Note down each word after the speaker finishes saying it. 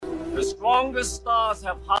The strongest stars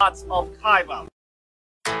have hearts of Kyber.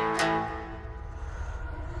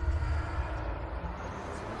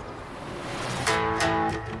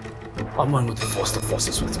 I'm one with the Force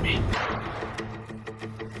is with me.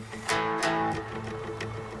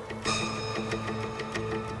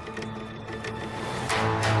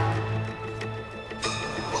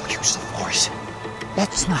 We'll use the Force.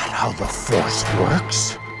 That's not how the Force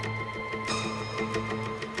works.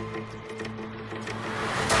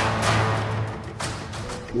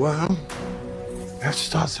 Well, let's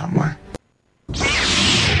start somewhere.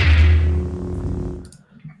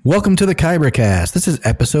 Welcome to the Kybercast. This is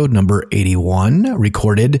episode number 81,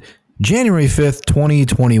 recorded January 5th,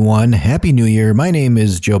 2021. Happy New Year. My name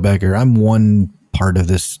is Joe Becker. I'm one part of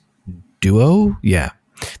this duo. Yeah.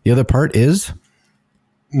 The other part is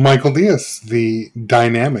Michael Diaz, the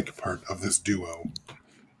dynamic part of this duo.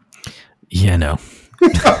 Yeah, no.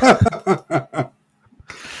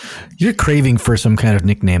 You're craving for some kind of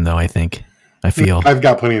nickname, though, I think. I feel. I've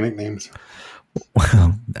got plenty of nicknames.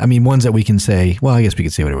 Well, I mean, ones that we can say. Well, I guess we can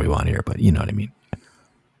say whatever we want here, but you know what I mean.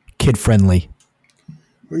 Kid friendly.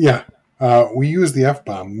 Yeah. We use the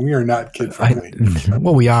F-bomb. We are not kid friendly.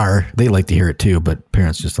 Well, we are. They like to hear it too, but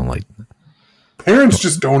parents just don't like. Parents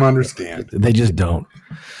just don't understand. They just don't.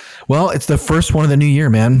 Well, it's the first one of the new year,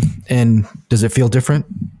 man. And does it feel different?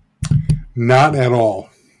 Not at all.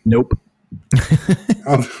 Nope.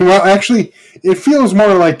 Well, actually, it feels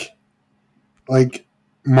more like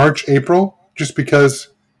March, April, just because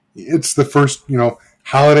it's the first,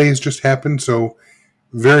 holidays just happened, so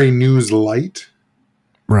very news light.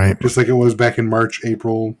 Right. Just like it was back in March,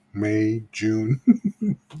 April, May, June,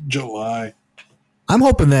 July. I'm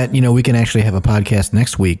hoping that, we can actually have a podcast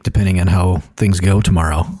next week, depending on how things go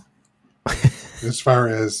tomorrow. As far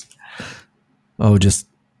as... Oh, just,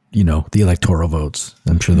 the electoral votes.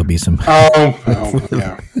 I'm sure there'll be some... Oh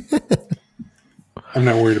yeah. I'm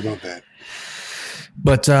not worried about that.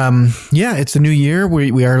 But, yeah, it's a new year.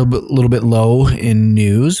 We are a little bit low in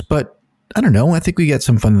news, but I don't know. I think we got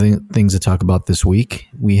some fun things to talk about this week.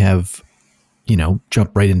 We have,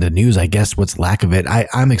 jump right into news, I guess. What's lack of it?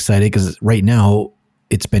 I'm excited because right now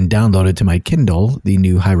it's been downloaded to my Kindle, the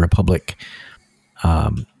new High Republic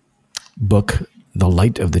book, The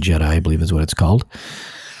Light of the Jedi, I believe is what it's called.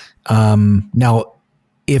 Now,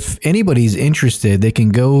 if anybody's interested, they can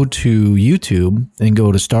go to YouTube and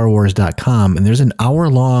go to starwars.com, and there's an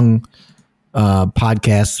hour-long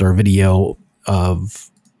podcast or video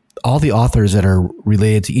of all the authors that are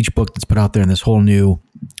related to each book that's put out there in this whole new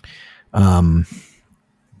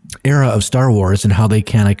era of Star Wars and how they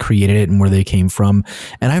kind of created it and where they came from.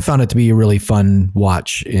 And I found it to be a really fun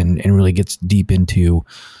watch and really gets deep into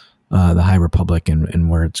the High Republic and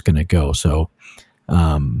where it's going to go. So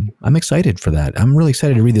I'm excited for that. I'm really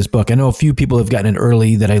excited to read this book. I know a few people have gotten it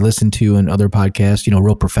early that I listen to in other podcasts,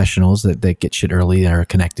 real professionals that get shit early and are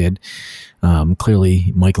connected.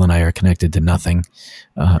 Clearly, Michael and I are connected to nothing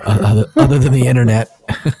other than the internet.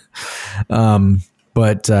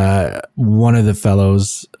 But one of the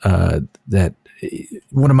fellows that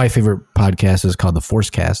one of my favorite podcasts is called The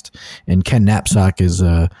Forcecast, and Ken Knapsack is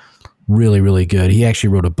really, really good. He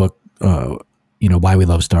actually wrote a book, Why We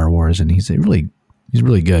Love Star Wars, and he's really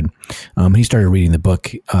good. He started reading the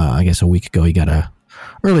book, I guess a week ago. He got a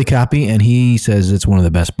early copy, and he says it's one of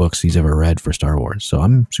the best books he's ever read for Star Wars. So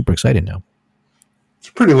I'm super excited now. It's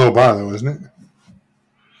a pretty low bar, though, isn't it?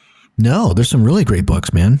 No, there's some really great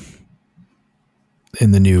books, man,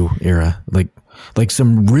 in the new era, like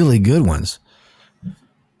some really good ones.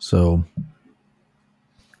 So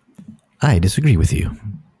I disagree with you.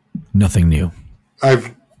 Nothing new.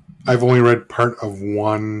 I've only read part of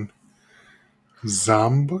one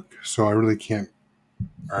Zom book, so I really can't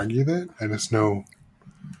argue that. I just know.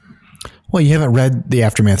 Well, you haven't read the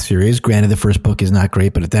Aftermath series. Granted, the first book is not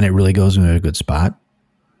great, but then it really goes into a good spot.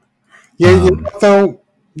 Yeah, though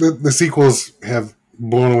the sequels have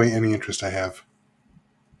blown away any interest I have.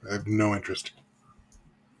 I have no interest.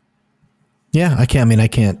 Yeah, I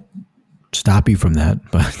can't stop you from that,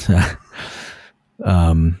 but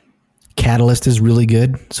Catalyst is really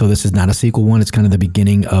good. So this is not a sequel one. It's kind of the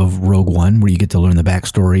beginning of Rogue One, where you get to learn the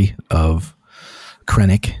backstory of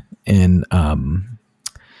Krennic and oh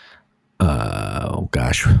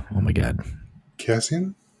my God.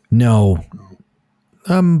 Cassian? No.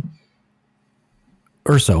 Galen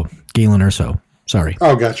Erso. Sorry.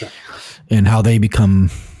 Oh, gotcha. And how they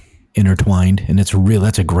become intertwined, and that's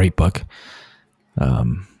a great book.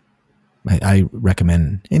 I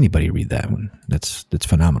recommend anybody read that one. That's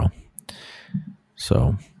phenomenal.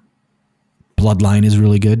 So, Bloodline is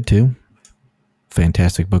really good too.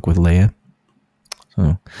 Fantastic book with Leia.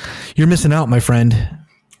 So, you're missing out, my friend.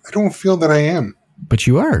 don't feel that I am. But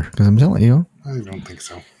you are, because I'm telling you. I don't think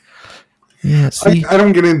so. Yeah, see, I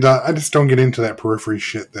don't get into. I just don't get into that periphery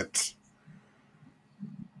shit. I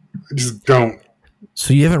just don't.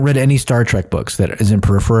 So you haven't read any Star Trek books that is in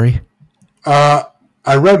periphery?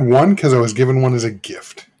 I read one because I was given one as a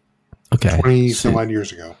gift. Okay, 20-some odd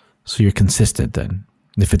years ago. So you're consistent then.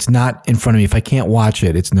 If it's not in front of me, if I can't watch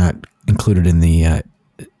it, it's not included in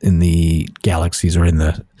the galaxies or in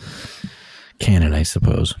the canon, I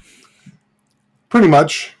suppose. Pretty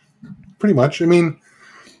much. I mean,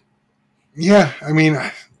 yeah. I mean,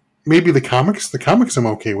 maybe the comics. The comics I'm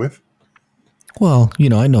okay with. Well,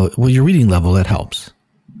 I know. Well, your reading level, that helps.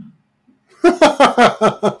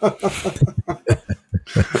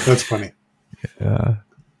 That's funny. Yeah.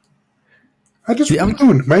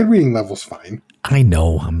 My reading level's fine. I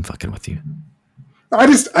know. I'm fucking with you. I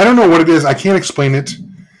don't know what it is. I can't explain it.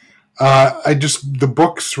 The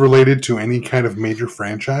books related to any kind of major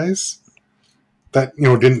franchise that,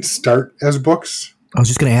 didn't start as books. I was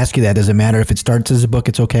just going to ask you that. Does it matter if it starts as a book?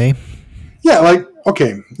 It's okay? Yeah,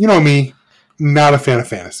 okay. You know me, not a fan of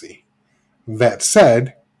fantasy. That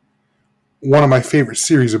said, one of my favorite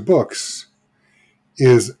series of books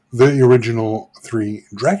is the original 3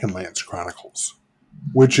 Dragonlance Chronicles,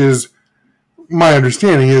 which is, my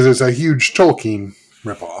understanding is, it's a huge Tolkien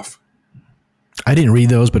ripoff. I didn't read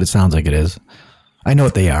those, but it sounds like it is. I know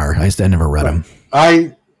what they are. I never read them.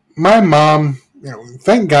 My mom,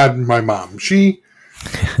 thank God my mom, she,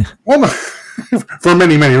 well, for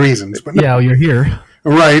many, many reasons. But yeah, you're here.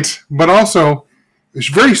 Right. But also, it's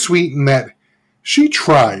very sweet in that she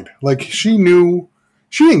tried. She knew,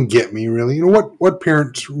 she didn't get me really. What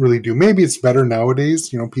parents really do. Maybe it's better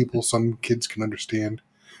nowadays. Some kids can understand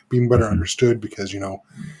being better understood because,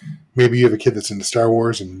 maybe you have a kid that's into Star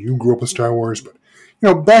Wars and you grew up with Star Wars. But,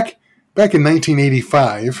 back in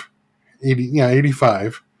 1985,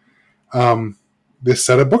 85, this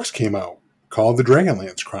set of books came out called the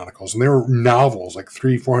Dragonlance Chronicles. And they were novels,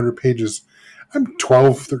 300-400 pages. I'm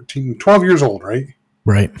 12 years old, right?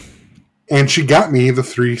 Right. And she got me the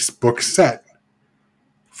 3-book set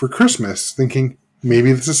for Christmas, thinking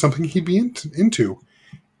maybe this is something he'd be into.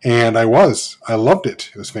 And I loved it.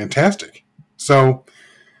 It was fantastic. So,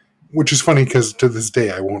 which is funny because to this day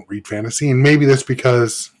I won't read fantasy, and maybe that's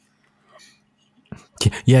because...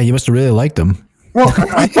 Yeah, you must have really liked them. Well,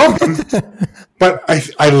 I love them, but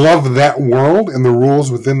I love that world and the rules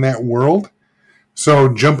within that world.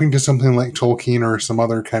 So jumping to something like Tolkien or some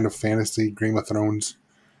other kind of fantasy, Game of Thrones,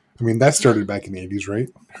 I mean, that started back in the 80s, right?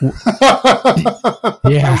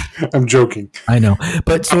 Yeah. I'm joking. I know.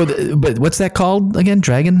 But what's that called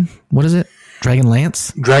again? What is it?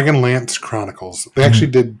 Dragonlance? Dragonlance Chronicles. They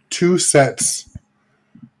actually did 2 sets.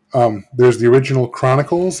 There's the original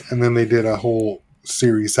Chronicles, and then they did a whole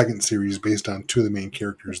second series based on 2 of the main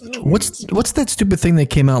characters, the twins. What's that stupid thing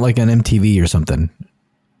that came out on MTV or something?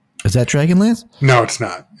 Is that Dragonlance? No, it's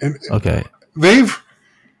not. Okay.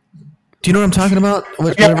 Do you know what I'm talking about?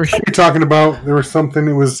 Whatever you're talking about. There was something.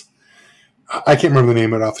 It was. I can't remember the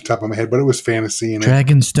name of it off the top of my head, but it was fantasy and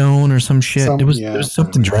Dragonstone or some shit. It was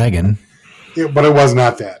something dragon. Yeah, but it was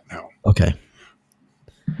not that. No. Okay.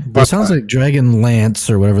 But it sounds like Dragonlance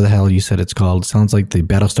or whatever the hell you said it's called. Sounds like the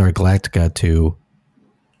Battlestar Galactica to.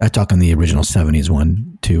 I talk on the original 70s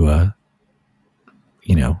one to,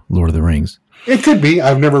 Lord of the Rings. It could be.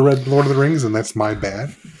 I've never read Lord of the Rings, and that's my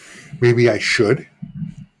bad. Maybe I should.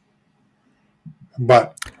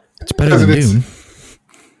 But it's better than Dune.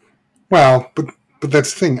 Well, but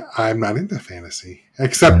that's the thing. I'm not into fantasy,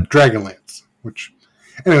 except Dragonlance. Which,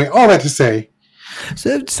 anyway, all that to say.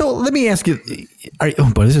 So let me ask you.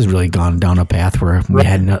 But this has really gone down a path where we were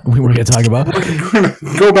going to talk about. We're going to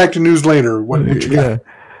go back to news later. What you got?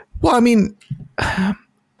 Well, I mean,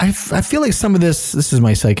 I feel like some of this is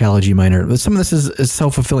my psychology minor, but some of this is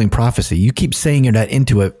self-fulfilling prophecy. You keep saying you're not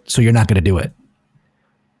into it, so you're not going to do it.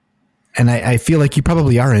 And I feel like you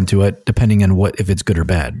probably are into it, depending on if it's good or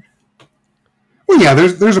bad. Well, yeah,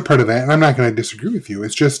 there's a part of that, and I'm not going to disagree with you.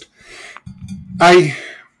 It's just, I'm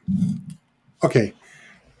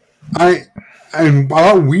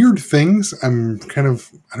about weird things. I'm kind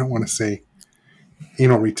of, I don't want to say,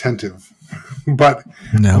 retentive, but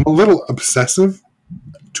I'm a little obsessive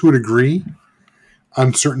to a degree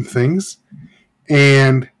on certain things.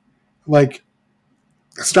 And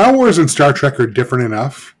Star Wars and Star Trek are different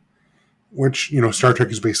enough, which, Star Trek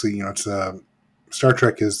is basically, Star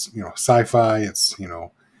Trek is, sci-fi. It's,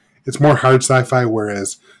 it's more hard sci-fi,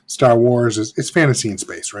 whereas Star Wars it's fantasy in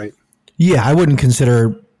space, right? Yeah, I wouldn't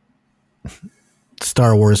consider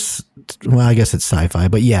Star Wars, well, I guess it's sci-fi,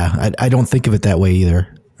 but yeah, I don't think of it that way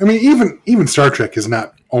either. I mean, even Star Trek is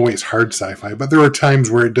not always hard sci-fi, but there are times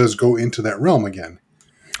where it does go into that realm again.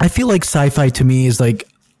 I feel like sci-fi to me is like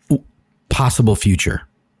possible future.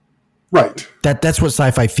 Right. That's what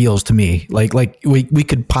sci-fi feels to me. Like we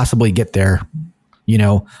could possibly get there. You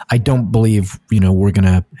know, I don't believe, we're going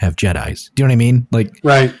to have Jedis. Do you know what I mean? Like,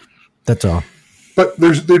 right. That's all. But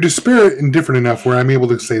they're disparate and different enough where I'm able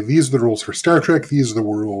to say these are the rules for Star Trek, these are the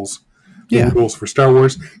rules for Star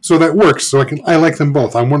Wars. So that works. So I like them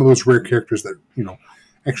both. I'm one of those rare characters that,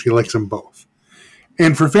 actually likes them both.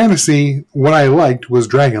 And for fantasy, what I liked was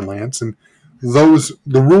Dragonlance, and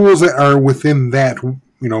the rules that are within that,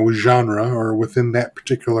 genre or within that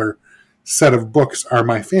particular set of books are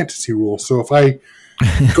my fantasy rules. So if I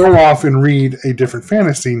go off and read a different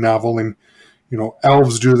fantasy novel and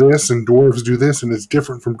elves do this and dwarves do this, and it's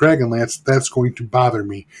different from Dragonlance, that's going to bother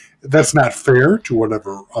me. That's not fair to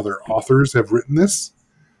whatever other authors have written this,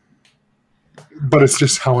 but it's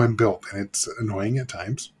just how I'm built, and it's annoying at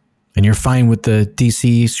times. And you're fine with the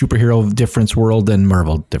DC superhero difference world and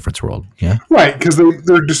Marvel difference world, yeah? Right, because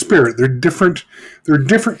they're disparate. They're different. They're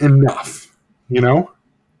different enough,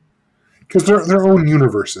 because they're their own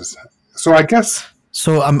universes. So I guess.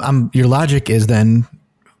 So your logic is then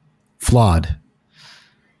flawed.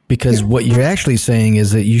 Because what you're actually saying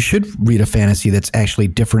is that you should read a fantasy that's actually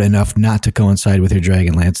different enough not to coincide with your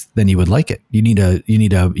Dragonlance, then you would like it. You need a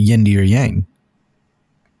yin to your yang.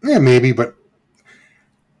 Yeah, maybe, but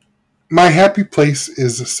my happy place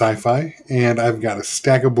is sci-fi, and I've got a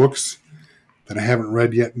stack of books that I haven't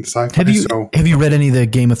read yet in sci-fi. Have you read any of the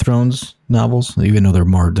Game of Thrones novels? Even though they're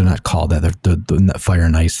not called that. They're Fire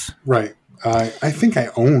and Ice. Right. I think I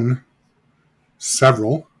own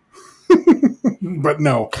several. But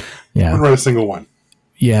no, I haven't read a single one.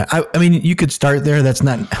 Yeah, I mean, you could start there.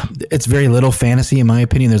 It's very little fantasy, in my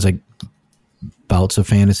opinion. There's like bouts of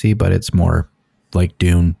fantasy, but it's more like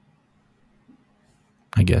Dune,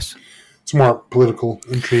 I guess. It's more political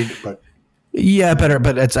intrigue, but yeah, better.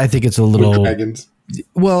 But I think it's a little. Dragons.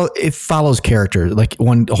 Well, it follows character. Like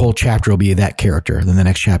a whole chapter will be that character, then the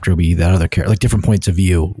next chapter will be that other character. Like different points of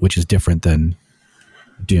view, which is different than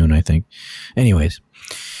Dune, I think. Anyways.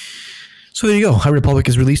 So there you go. High Republic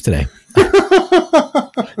is released today.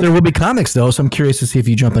 There will be comics, though, so I'm curious to see if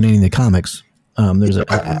you jump on any of the comics.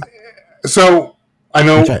 So I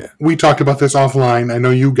know we talked about this offline. I know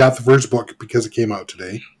you got the first book because it came out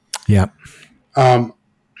today. Yeah.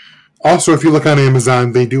 Also, if you look on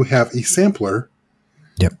Amazon, they do have a sampler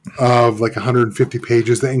of like 150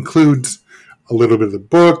 pages that includes a little bit of the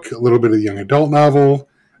book, a little bit of the young adult novel.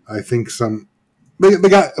 I think they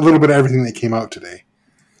got a little bit of everything that came out today.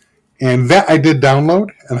 And that I did download,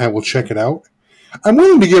 and I will check it out. I'm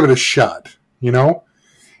willing to give it a shot,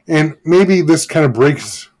 And maybe this kind of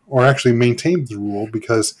breaks or actually maintains the rule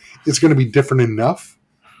because it's going to be different enough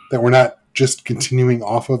that we're not just continuing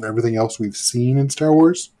off of everything else we've seen in Star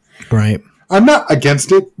Wars. Right. I'm not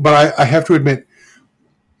against it, but I have to admit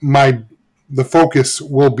the focus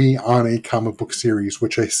will be on a comic book series,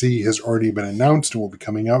 which I see has already been announced and will be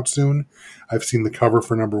coming out soon. I've seen the cover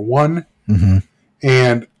for number 1. Mm-hmm.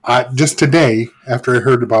 And just today, after I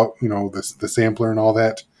heard about the sampler and all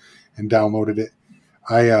that, and downloaded it,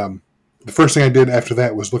 the first thing I did after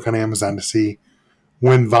that was look on Amazon to see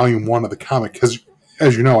when Volume 1 of the comic, because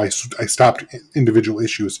as you know, I stopped individual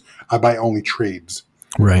issues. I buy only trades,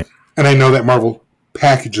 right? And I know that Marvel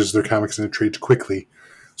packages their comics into trades quickly,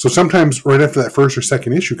 so sometimes right after that first or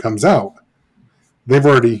second issue comes out, they've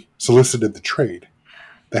already solicited the trade.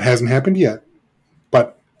 That hasn't happened yet,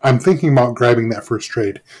 but I'm thinking about grabbing that first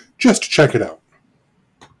trade just to check it out.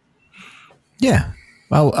 Yeah.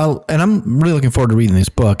 And I'm really looking forward to reading this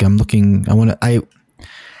book.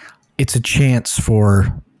 It's a chance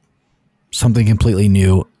for something completely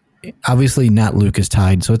new. Obviously not Lucas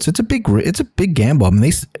tied. So it's a big gamble. I mean,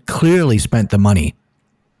 they clearly spent the money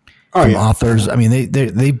from authors. I mean,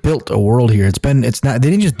 they built a world here. They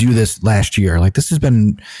didn't just do this last year. Like this has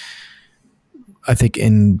been, I think,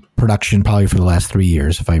 in production probably for the last 3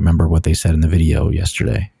 years, if I remember what they said in the video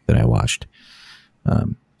yesterday that I watched.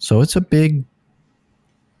 So it's a big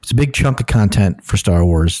chunk of content for Star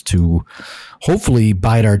Wars to hopefully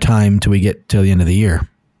bide our time till we get to the end of the year,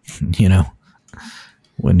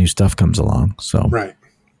 when new stuff comes along. So right.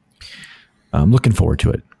 I'm looking forward to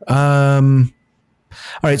it. All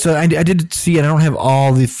right. So I did see it. I don't have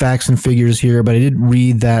all the facts and figures here, but I did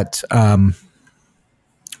read that,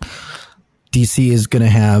 DC is going to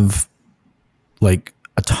have like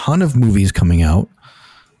a ton of movies coming out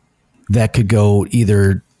that could go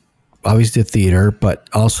either obviously to theater, but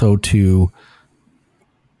also to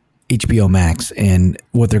HBO Max. And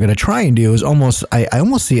what they're going to try and do is I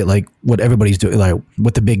almost see it like what everybody's doing, like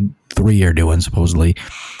what the big three are doing supposedly.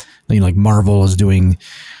 Like Marvel is doing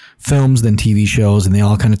films, then TV shows, and they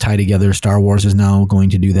all kind of tie together. Star Wars is now going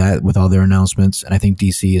to do that with all their announcements, and I think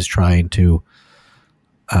DC is trying to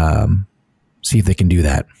see if they can do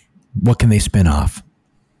that. What can they spin off?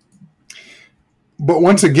 But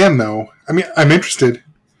once again, though, I mean, I'm interested,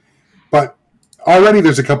 but already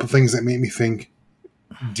there's a couple things that make me think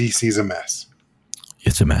DC's a mess.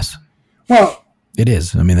 It's a mess. Well, it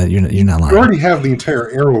is. I mean, you're not lying. You already have the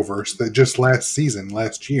entire Arrowverse that just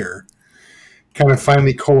last year, kind of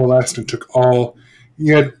finally coalesced and took all.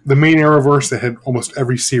 You had the main Arrowverse that had almost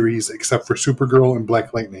every series except for Supergirl and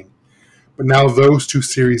Black Lightning. But now those two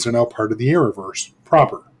series are now part of the Arrowverse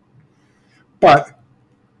proper. But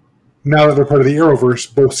now that they're part of the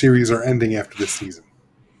Arrowverse, both series are ending after this season.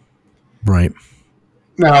 Right.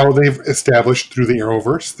 Now they've established through the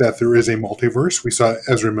Arrowverse that there is a multiverse. We saw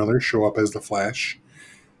Ezra Miller show up as the Flash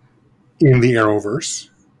in the Arrowverse.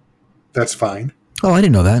 That's fine. Oh, I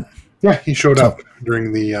didn't know that. Yeah, he showed up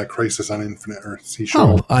during the Crisis on Infinite Earths. He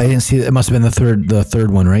showed up. I didn't see it. It must have been the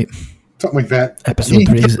third one, right? Something like that. Episode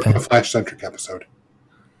 3 is a Flash-centric episode.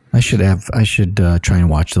 I should try and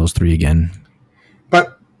watch those 3 again.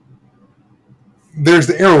 But there's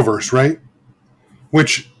the Arrowverse, right?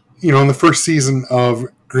 Which, in the first season of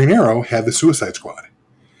Green Arrow had the Suicide Squad.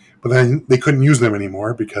 But then they couldn't use them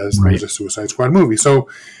anymore because there was a Suicide Squad movie. So,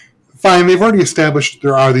 fine, they've already established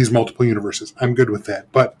there are these multiple universes. I'm good with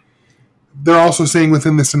that. But they're also saying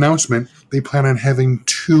within this announcement they plan on having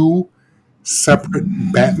 2 separate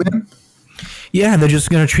Batman. Yeah, they're just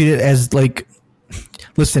going to treat it as like,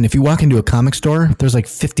 listen, if you walk into a comic store, there's like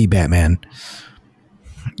 50 Batman.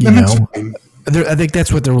 You know, I think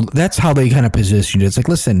that's how they kind of positioned it. It's like,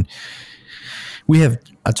 listen, we have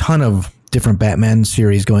a ton of different Batman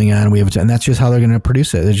series going on. And that's just how they're going to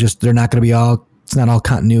produce it. They're not going to be it's not all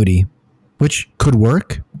continuity, which could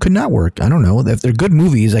work, could not work. I don't know. If they're good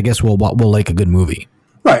movies, I guess we'll like a good movie.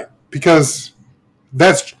 Right. Because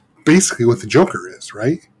that's basically what the Joker is,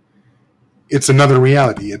 right? It's another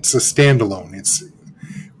reality. It's a standalone. It's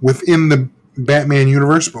within the Batman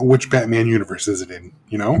universe, but which Batman universe is it in?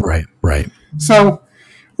 Right. So,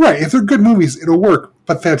 if they're good movies, it'll work.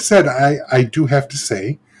 But that said, I do have to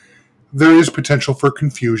say, there is potential for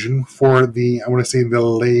confusion for the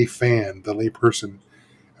lay fan, the lay person.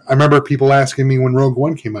 I remember people asking me when Rogue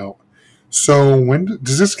One came out, so when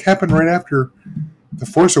does this happen right after The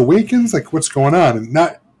Force Awakens? Like, what's going on? And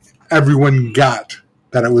not everyone got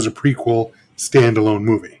that it was a prequel standalone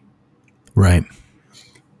movie. Right.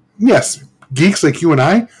 Yes, geeks like you and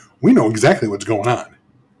I, we know exactly what's going on.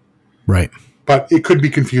 Right. But it could be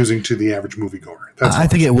confusing to the average moviegoer. I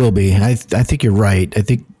think it will be. I think you're right. I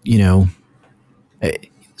think,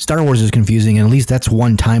 Star Wars is confusing, and at least that's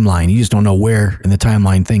one timeline. You just don't know where in the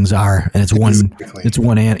timeline things are, and it's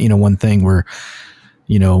one thing where,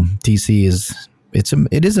 DC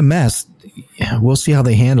it is a mess. We'll see how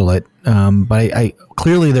they handle it. But I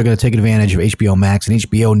clearly they're going to take advantage of HBO Max, and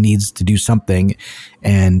HBO needs to do something.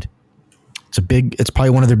 And it's probably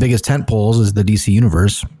one of their biggest tent poles is the DC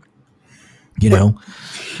universe. Now,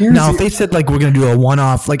 if they said like we're going to do a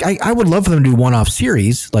one-off, like I would love for them to do one-off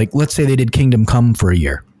series. Like let's say they did Kingdom Come for a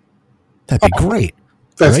year, that'd be great.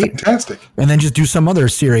 That's fantastic. And then just do some other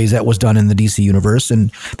series that was done in the DC universe,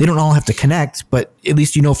 and they don't all have to connect, but at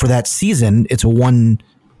least for that season, it's a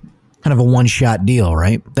one-shot deal,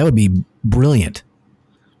 right? That would be brilliant.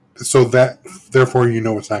 So therefore,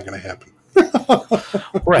 it's not going to happen.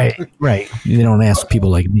 Right. You don't ask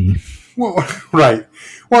people like me. Well, right.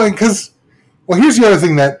 Well, here's the other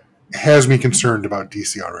thing that has me concerned about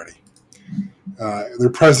DC already. Their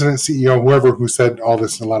president, CEO, whoever who said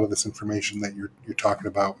a lot of this information that you're talking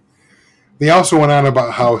about, they also went on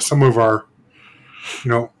about how some of our,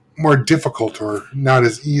 more difficult or not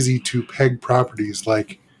as easy to peg properties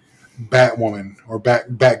like Batwoman or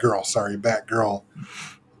Batgirl,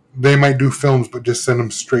 they might do films but just send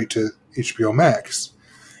them straight to HBO Max.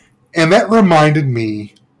 And that reminded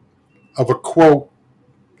me of a quote.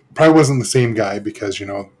 Probably wasn't the same guy because,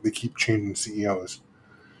 they keep changing CEOs.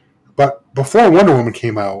 But before Wonder Woman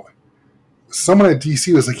came out, someone at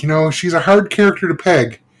DC was like, she's a hard character to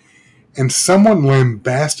peg. And someone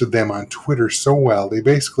lambasted them on Twitter so well. They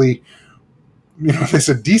basically, they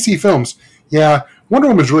said, DC films, yeah, Wonder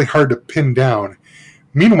Woman's really hard to pin down.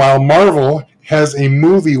 Meanwhile, Marvel has a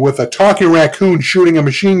movie with a talking raccoon shooting a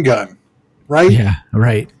machine gun. Right? Yeah,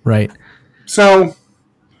 right. So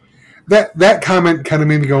that comment kind of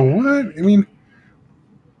made me go, what? I mean,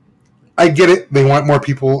 I get it. They want more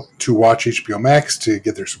people to watch HBO Max to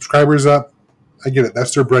get their subscribers up. I get it.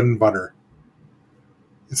 That's their bread and butter.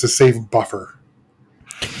 It's a safe buffer.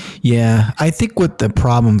 Yeah, I think what the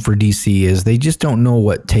problem for DC is they just don't know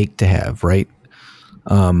what take to have, right?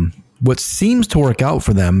 What seems to work out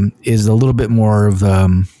for them is a little bit more of the,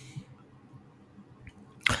 I'm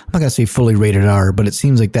not going to say fully rated R, but it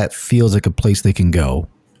seems like that feels like a place they can go.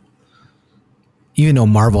 Even though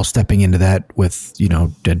Marvel stepping into that with,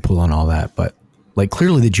 Deadpool and all that, but like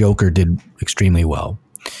clearly the Joker did extremely well.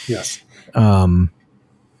 Yes.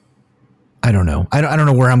 I don't know. I don't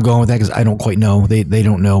know where I'm going with that because I don't quite know. They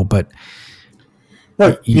don't know, but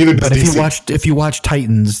right. But if you watch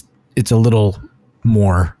Titans, it's a little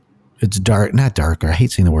more. It's dark, not darker. I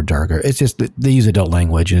hate saying the word darker. It's just that they use adult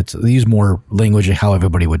language, and they use more language of how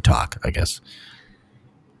everybody would talk, I guess.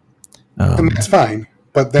 And that's fine.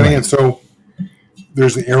 But then again, so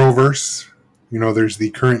there's the Arrowverse. There's the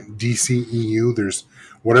current DCEU. There's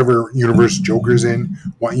whatever universe Joker's in.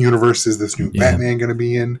 What universe is this new Batman going to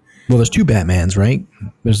be in? Well, there's 2 Batmans, right?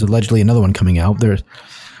 There's allegedly another one coming out.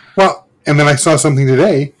 Well, and then I saw something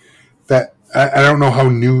today that I don't know how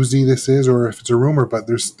newsy this is or if it's a rumor, but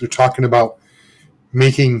they're talking about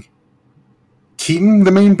making Keaton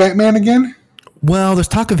the main Batman again. Well, there's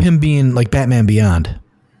talk of him being like Batman Beyond,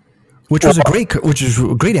 which is a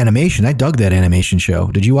great animation. I dug that animation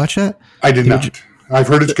show. Did you watch that? I did not. I've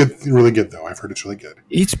heard it's good, really good though. I've heard it's really good.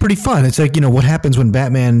 It's pretty fun. It's like, what happens when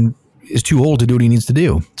Batman is too old to do what he needs to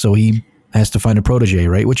do. So he has to find a protege,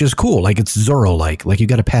 right? Which is cool. Like it's Zorro-like you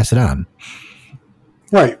got to pass it on.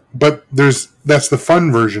 Right. But that's the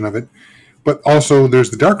fun version of it. But also there's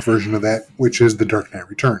the dark version of that, which is the Dark Knight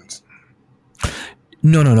Returns.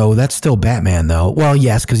 No. That's still Batman though. Well,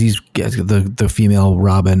 yes, because he's the female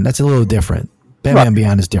Robin. That's a little different. Batman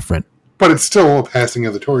Beyond is different. But it's still a passing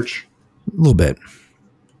of the torch. A little bit.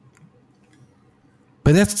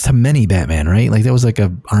 But that's to many Batman, right? Like that was like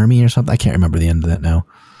a army or something. I can't remember the end of that now.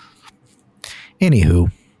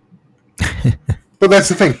 Anywho. But that's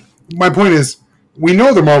the thing. My point is, we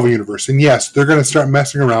know the Marvel Universe, and yes, they're going to start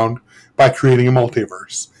messing around by creating a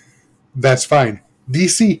multiverse. That's fine.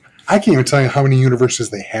 DC, I can't even tell you how many universes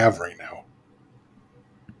they have right now.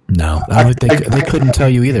 No, they couldn't tell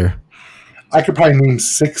you either. I could probably name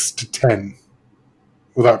 6 to 10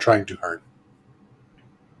 without trying too hard.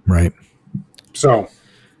 Right. So,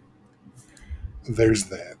 there's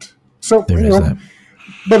that. So, there is that.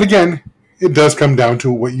 But again, it does come down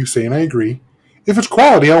to what you say, and I agree. If it's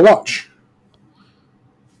quality, I'll watch.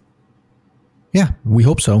 Yeah, we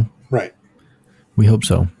hope so. Right. We hope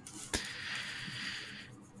so.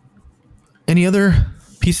 Any other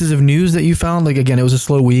pieces of news that you found? Like, again, it was a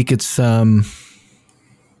slow week. It's the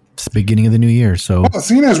beginning of the new year. So, well,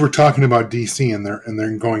 seeing as we're talking about DC and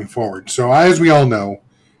they're going forward. So, as we all know,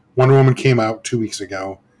 Wonder Woman came out 2 weeks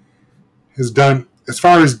ago. Has done, as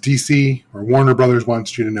far as DC or Warner Brothers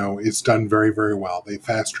wants you to know, it's done very, very well. They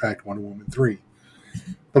fast-tracked Wonder Woman 3.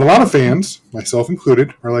 But a lot of fans, myself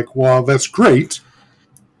included, are like, well, that's great.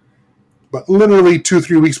 But literally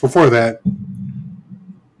 2-3 weeks before that,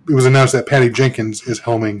 it was announced that Patty Jenkins is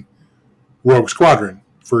helming Rogue Squadron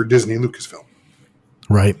for Disney Lucasfilm.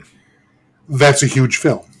 Right. That's a huge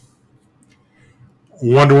film.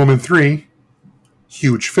 Wonder Woman 3,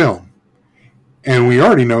 huge film. And we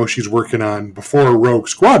already know she's working on, before Rogue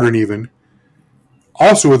Squadron even,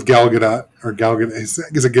 also with Gal Gadot, or Gal Gadot, is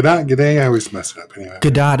it Gadot? Gadot? I always mess it up anyway.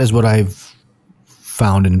 Gadot is what I've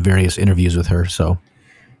found in various interviews with her, so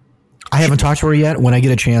I haven't talked to her yet. When I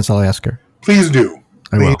get a chance, I'll ask her. Please do.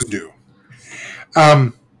 Please do.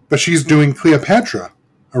 But she's doing Cleopatra,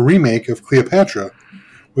 a remake of Cleopatra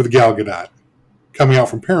with Gal Gadot, coming out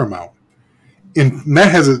from Paramount. And that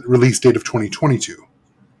has a release date of 2022.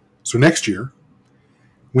 So next year,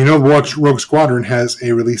 we know Rogue Squadron has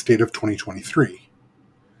a release date of 2023.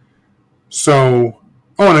 So,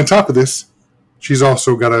 and on top of this, she's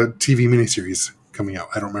also got a TV miniseries coming out.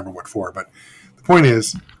 I don't remember what for, but the point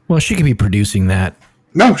is... Well, she could be producing that.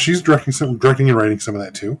 No, she's directing and writing some of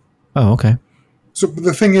that too. Oh, okay. So but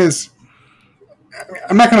the thing is,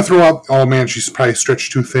 I'm not going to throw out, oh man, she's probably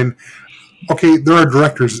stretched too thin. Okay, there are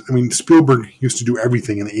directors. I mean, Spielberg used to do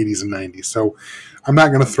everything in the 80s and 90s, so I'm not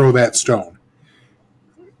going to throw that stone.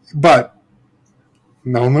 But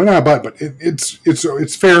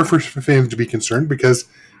it's fair for fans to be concerned because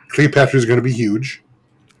Cleopatra is going to be huge.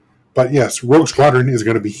 But yes, Rogue Squadron is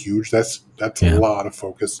going to be huge. That's a lot of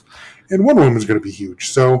focus, and Wonder Woman is going to be huge.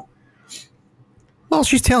 So, well,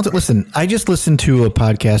 she's talented. Listen, I just listened to a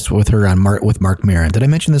podcast with her with Mark Maron. Did I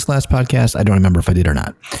mention this last podcast? I don't remember if I did or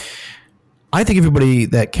not. I think everybody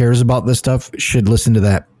that cares about this stuff should listen to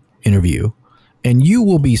that interview, and you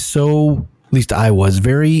will be so. At least I was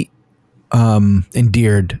very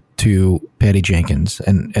endeared to Patty Jenkins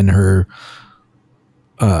and her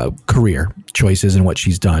career choices and what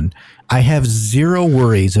she's done. I have zero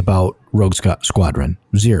worries about Rogue Squadron.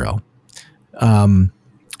 Zero.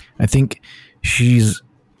 I think she's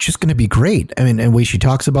just going to be great. I mean, and the way she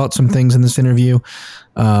talks about some things in this interview.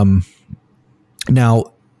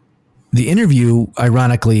 Now, the interview,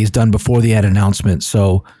 ironically, is done before the ad announcement,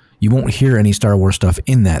 so you won't hear any Star Wars stuff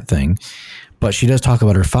in that thing. But she does talk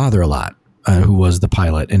about her father a lot, who was the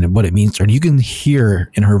pilot, and what it means to her. And you can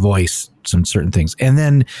hear in her voice some certain things. And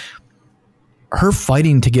then her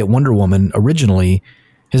fighting to get Wonder Woman originally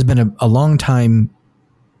has been a long time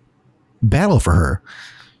battle for her.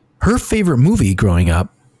 Her favorite movie growing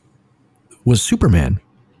up was Superman,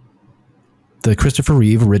 the Christopher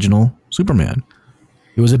Reeve original Superman.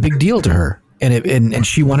 It was a big deal to her, and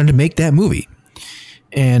she wanted to make that movie.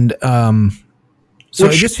 And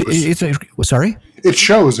so sorry? It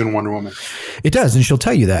shows in Wonder Woman. It does, and she'll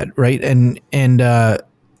tell you that, right? And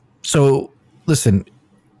so listen,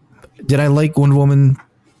 did I like Wonder Woman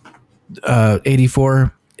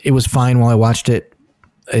 84? It was fine while I watched it.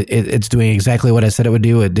 It's doing exactly what I said it would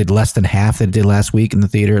do. It did less than half that it did last week in the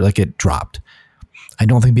theater. Like, it dropped. I just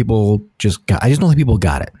don't think people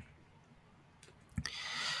got it.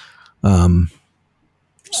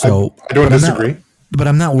 So I don't disagree. But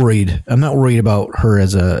I'm not worried. I'm not worried about her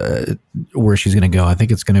as where she's going to go. I think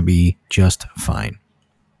it's going to be just fine.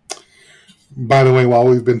 By the way, while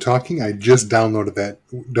we've been talking, I just downloaded that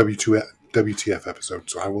WTF episode,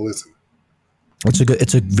 so I will listen.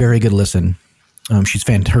 It's a very good listen. She's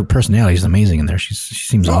her personality is amazing in there. She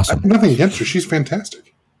seems awesome. Nothing against her. She's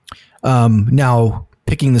fantastic. Now,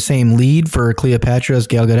 picking the same lead for Cleopatra as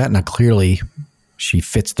Gal Gadot, now clearly she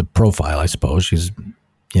fits the profile, I suppose. She's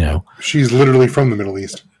literally from the Middle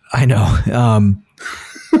East. I know.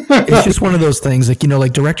 It's just one of those things, like,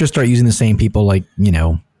 like directors start using the same people, like,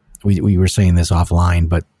 we were saying this offline,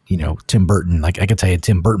 but, Tim Burton, like, I could tell you a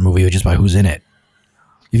Tim Burton movie just by who's in it.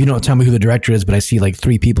 If you don't tell me who the director is, but I see like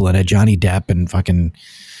 3 people in it, Johnny Depp and fucking,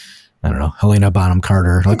 I don't know, Helena Bonham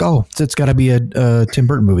Carter, like, oh, it's got to be a Tim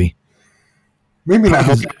Burton movie. Maybe not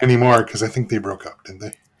anymore, because I think they broke up, didn't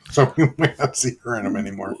they? So we might not see her in them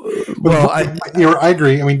anymore. Well, I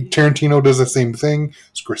agree. I mean, Tarantino does the same thing.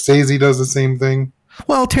 Scorsese does the same thing.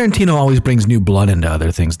 Well, Tarantino always brings new blood into other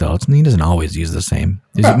things, though. He doesn't always use the same.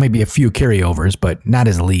 There's maybe a few carryovers, but not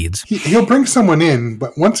as leads. He'll bring someone in,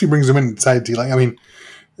 but once he brings them in, decides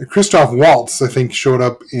Christoph Waltz, I think, showed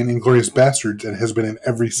up in Inglourious Basterds and has been in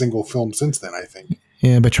every single film since then, I think.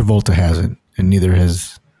 Yeah, but Travolta hasn't, and neither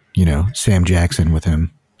has, Sam Jackson with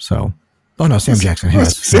him. So, oh no, Sam Jackson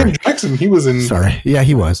has. Sam Jackson, he was in. Sorry, yeah,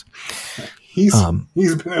 he was. He's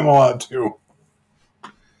been in a lot too.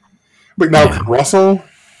 But now Kurt Russell.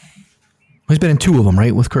 He's been in 2 of them,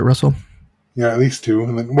 right, with Kurt Russell? Yeah, at least 2.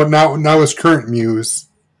 And then now his current muse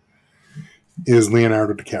is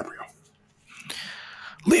Leonardo DiCaprio.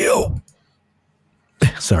 Leo.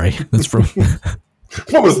 Sorry, that's from.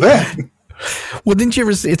 What was that? Well, didn't you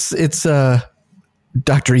ever? It's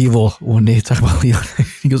Dr. Evil. One day talk about Leo.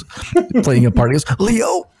 He goes playing a part. He goes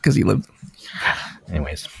Leo because he lived.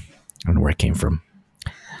 Anyways, I don't know where it came from.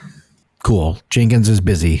 Cool. Jenkins is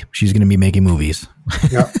busy. She's going to be making movies.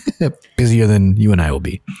 Yeah, busier than you and I will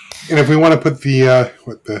be. And if we want to put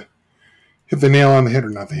hit the nail on the head,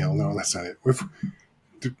 or not the nail? No, that's not it.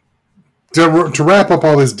 To wrap up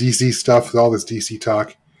all this DC stuff, all this DC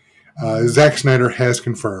talk, Zack Snyder has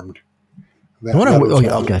confirmed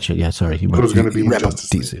that. Gotcha. Yeah, sorry. He was going to be in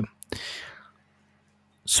Justice League.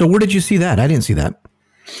 So where did you see that? I didn't see that.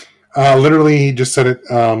 Literally, he just said it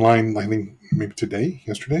online, I think maybe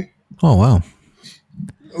yesterday. Oh, wow.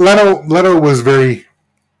 Leto was very...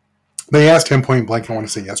 They asked him point blank, I want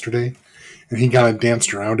to say yesterday, and he kind of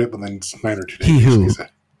danced around it, but then Snyder today. He who?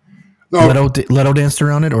 Leto danced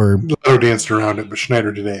around it, or Leto danced around it, but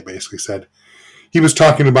Schneider today basically said he was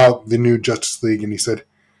talking about the new Justice League, and he said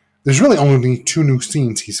there's really only 2 new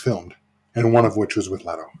scenes he's filmed, and one of which was with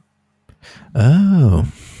Leto.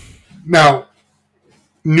 Oh, now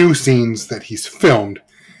new scenes that he's filmed.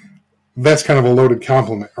 That's kind of a loaded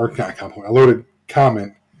compliment, or not compliment, a loaded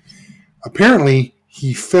comment. Apparently,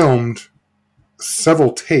 he filmed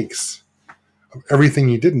several takes of everything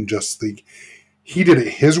he did in Justice League. He did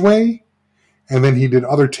it his way, and then he did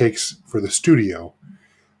other takes for the studio.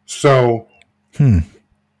 So, there's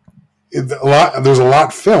a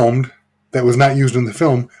lot filmed that was not used in the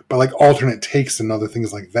film, but like alternate takes and other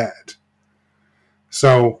things like that.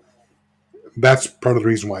 So, that's part of the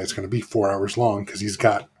reason why it's going to be 4 hours long, because he's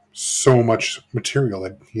got so much material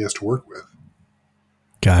that he has to work with.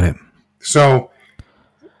 Got it. So,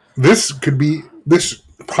 this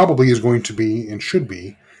probably is going to be and should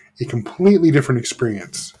be a completely different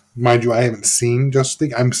experience Mind you, I haven't seen Justice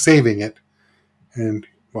League. I'm saving it. And,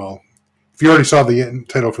 well, if you already saw the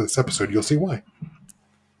title for this episode, you'll see why.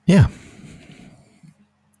 Yeah.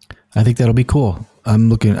 I think that'll be cool. I'm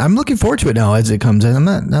looking forward to it now as it comes in.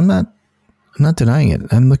 I'm not denying it.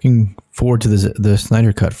 I'm looking forward to the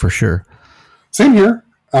Snyder Cut for sure. Same here.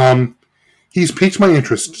 He's piqued my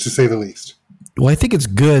interest, to say the least. Well, I think it's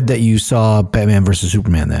good that you saw Batman versus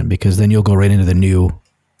Superman then, because then you'll go right into the new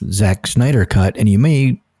Zack Snyder cut, and you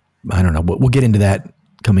may, I don't know, we'll get into that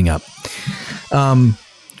coming up.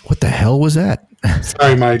 What the hell was that?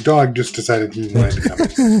 Sorry, my dog just decided he wanted to come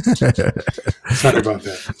in. Sorry about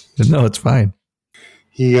that. No, it's fine.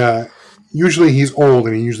 Usually he's old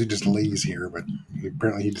and he usually just lays here, but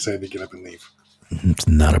apparently he decided to get up and leave. It's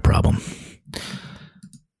not a problem.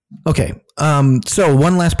 Okay. So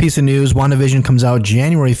one last piece of news. WandaVision comes out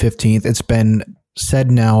January 15th. It's been said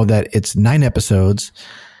now that it's 9 episodes,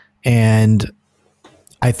 and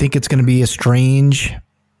I think it's going to be a strange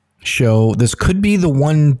show. This could be the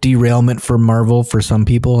one derailment for Marvel for some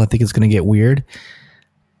people. I think it's going to get weird.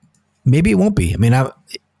 Maybe it won't be. I mean,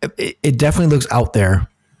 it definitely looks out there.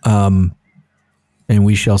 And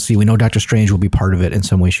we shall see. We know Doctor Strange will be part of it in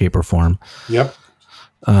some way, shape, or form. Yep.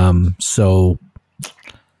 So,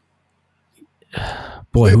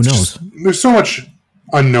 boy, who knows? There's so much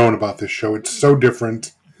unknown about this show. It's so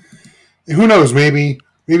different. And who knows? Maybe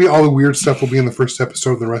all the weird stuff will be in the first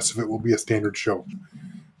episode, and the rest of it will be a standard show.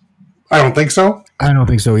 I don't think so. I don't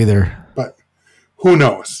think so either. But who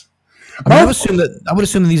knows? I would assume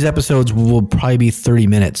that these episodes will probably be 30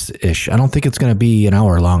 minutes ish. I don't think it's going to be an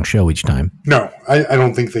hour long show each time. No, I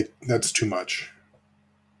don't think that's too much.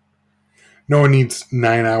 No one needs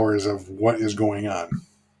 9 hours of what is going on.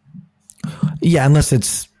 Yeah, unless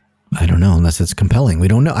it's compelling. We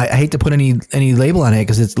don't know. I hate to put any label on it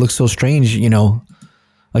because it looks so strange. You know,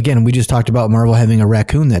 again, we just talked about Marvel having a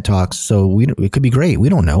raccoon that talks, so it could be great. We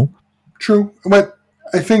don't know. True, but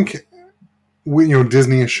I think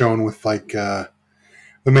Disney has shown with like The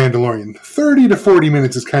Mandalorian, 30 to 40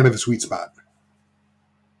 minutes is kind of the sweet spot.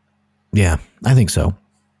 Yeah, I think so.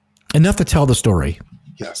 Enough to tell the story.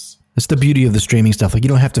 Yes. That's the beauty of the streaming stuff. Like, you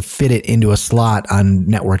don't have to fit it into a slot on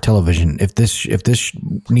network television. If this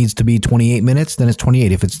needs to be 28 minutes, then it's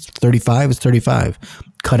 28. If it's 35, it's 35.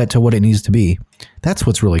 Cut it to what it needs to be. That's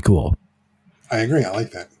what's really cool. I agree. I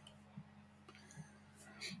like that.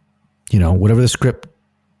 Whatever the script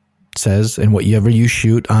says and whatever you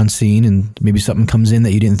shoot on scene, and maybe something comes in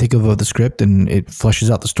that you didn't think of the script and it fleshes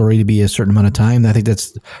out the story to be a certain amount of time. I think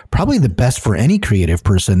that's probably the best for any creative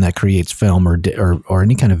person that creates film or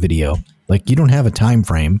any kind of video. Like, you don't have a time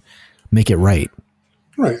frame, make it right.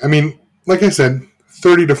 Right. I mean, like I said,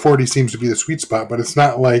 30 to 40 seems to be the sweet spot, but it's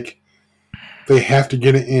not like they have to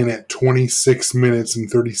get it in at 26 minutes and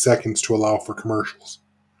 30 seconds to allow for commercials.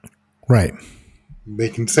 Right. They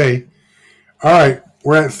can say, all right,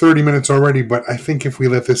 we're at 30 minutes already, but I think if we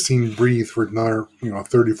let this scene breathe for another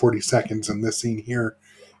 30, 40 seconds and this scene here,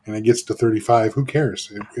 and it gets to 35, who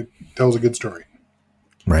cares? It tells a good story.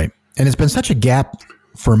 Right. And it's been such a gap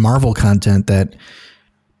for Marvel content that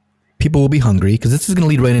people will be hungry, because this is going to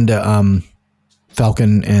lead right into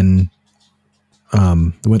Falcon and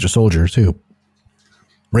the Winter Soldier, too.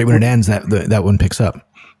 Right when it ends, that one picks up.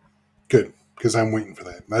 Good, because I'm waiting for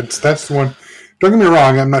that. That's the one. Don't get me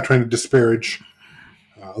wrong, I'm not trying to disparage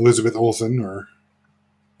Elizabeth Olsen or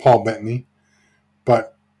Paul Bettany,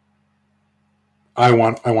 but I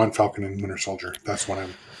want Falcon and Winter Soldier. That's what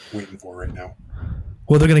I'm waiting for right now.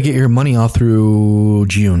 Well, they're going to get your money all through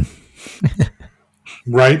June.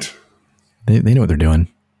 Right? They know what they're doing.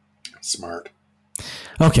 Smart.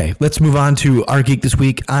 Okay, let's move on to our geek this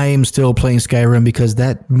week. I am still playing Skyrim because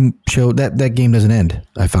that game doesn't end.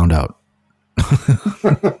 I found out.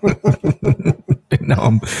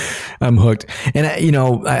 No, I'm hooked. And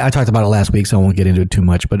I talked about it last week, so I won't get into it too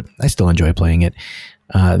much, but I still enjoy playing it.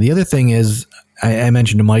 The other thing is, I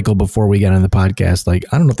mentioned to Michael before we got on the podcast, like,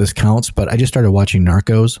 I don't know if this counts, but I just started watching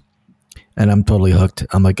Narcos, and I'm totally hooked.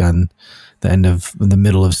 I'm like on the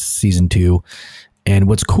middle of season 2. And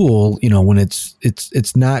what's cool, when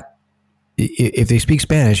it's not, if they speak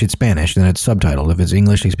Spanish, it's Spanish, then it's subtitled. If it's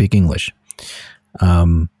English, they speak English.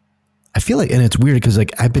 I feel like, and it's weird because,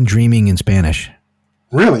 like, I've been dreaming in Spanish.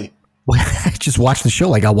 Really? I just watched the show.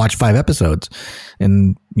 Like, I'll watch 5 episodes,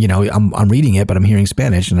 and I'm reading it, but I'm hearing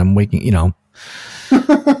Spanish, and I'm waking. I'm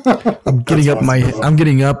getting up. I'm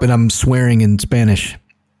getting up, and I'm swearing in Spanish.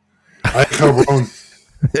 I cabrón.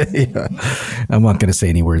 Yeah. I'm not going to say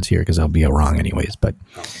any words here because I'll be wrong anyways. But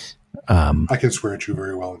I can swear at you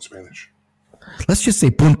very well in Spanish. Let's just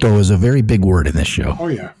say punto is a very big word in this show. Oh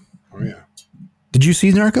yeah. Did you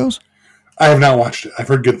see Narcos? I have not watched it. I've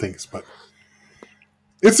heard good things, but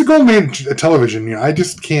it's a golden age of television. You know, I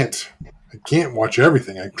just can't. I can't watch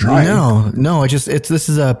everything. I try. No. This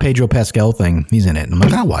is a Pedro Pascal thing. He's in it. And I'm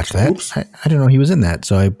like, I'll watch that. Oops. I didn't know he was in that,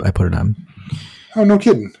 so I put it on. Oh, no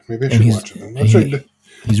kidding. Maybe I should watch it. That's right.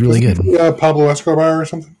 He's really good. Pablo Escobar or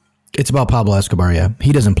something? It's about Pablo Escobar, yeah.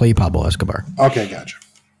 He doesn't play Pablo Escobar. Okay, gotcha.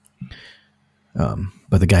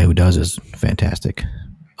 But the guy who does is fantastic.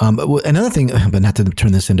 But another thing, but not to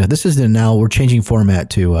turn this into, this is now we're changing format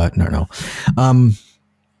to, no.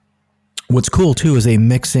 What's cool too is they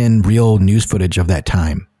mix in real news footage of that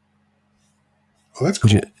time. Oh, that's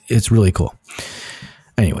cool. It's really cool.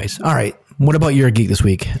 Anyways, all right. What about your geek this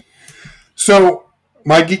week? So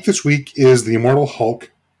my geek this week is the Immortal Hulk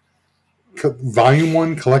Volume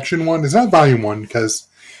 1, Collection 1. It's not Volume 1 because,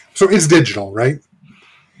 so it's digital, right?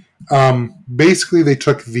 Basically, they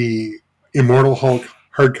took the Immortal Hulk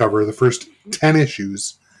hardcover, the first 10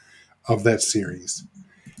 issues of that series,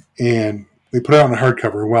 and they put it out on a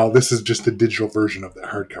hardcover. Well, this is just the digital version of that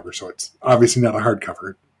hardcover, so it's obviously not a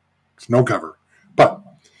hardcover. It's no cover. But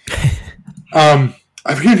I've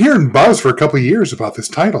been hearing buzz for a couple of years about this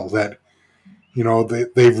title that, you know,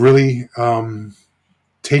 they've really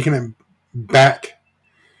taken it back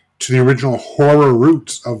to the original horror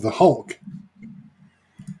roots of the Hulk.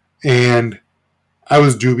 And I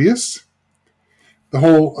was dubious.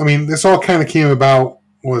 This all kind of came about,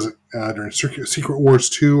 during Secret Wars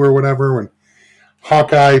 2 or whatever, when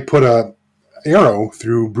Hawkeye put a arrow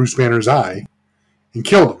through Bruce Banner's eye and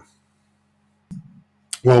killed him.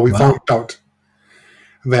 Well, we found out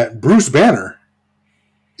that Bruce Banner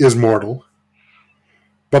is mortal,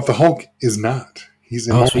 but the Hulk is not. He's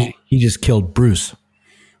immortal. So he just killed Bruce.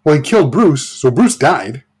 Well, he killed Bruce, so Bruce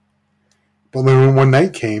died. But then when one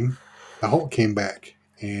night came, the Hulk came back,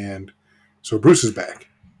 and so Bruce is back.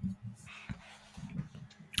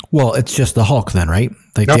 Well, it's just the Hulk then, right?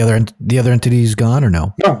 Like Nope. the other entity's gone, or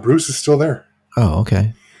no? No, Bruce is still there. Oh,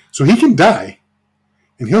 okay. So he can die,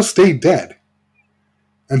 and he'll stay dead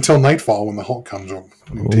until Nightfall when the Hulk comes over.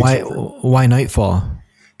 Why Nightfall?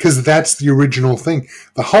 Because that's the original thing.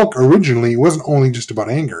 The Hulk originally wasn't only just about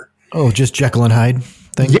anger. Oh, just Jekyll and Hyde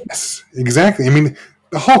thing? Yes, exactly. I mean,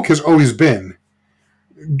 the Hulk has always been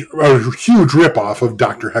a huge ripoff of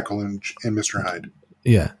Dr. Jekyll and Mr. Hyde.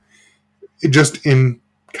 Yeah. Just in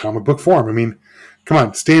comic book form. I mean, come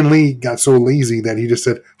on. Stan Lee got so lazy that he just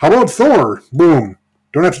said, how about Thor? Boom.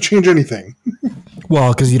 Don't have to change anything.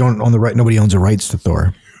 Well, because you don't own the right. Nobody owns the rights to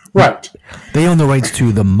Thor. Right. They own the rights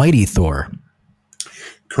to the mighty Thor.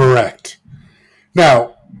 Correct.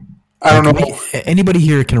 Now, I don't know. Anybody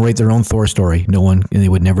here can write their own Thor story. No one, and they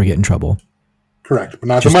would never get in trouble. Correct, but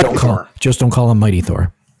not the mighty Thor. Just don't call him mighty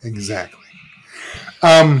Thor. Exactly.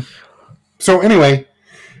 So anyway,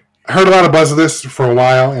 I heard a lot of buzz of this for a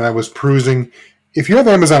while, and I was perusing. If you have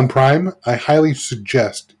Amazon Prime, I highly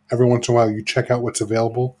suggest every once in a while you check out what's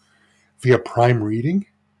available via Prime Reading.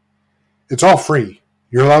 It's all free.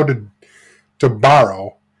 You're allowed to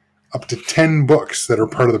borrow up to 10 books that are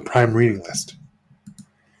part of the Prime Reading list.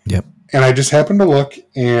 Yep. And I just happened to look,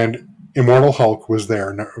 and Immortal Hulk was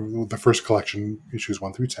there, the first collection, issues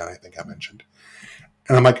 1 through 10, I think I mentioned.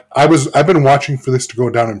 And I'm like, I've been watching for this to go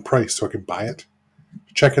down in price so I could buy it,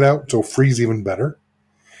 check it out. So free's even better.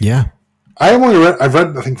 Yeah. I've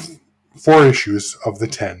read, I think, 4 issues of the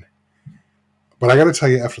 10. But I got to tell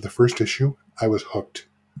you, after the first issue, I was hooked.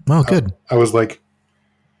 Oh, good. I was like,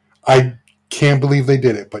 I can't believe they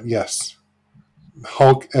did it. But yes,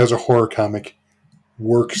 Hulk as a horror comic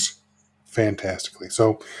works fantastically.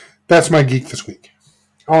 So that's my geek this week.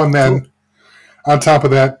 Oh, and then on top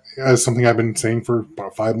of that, as something I've been saying for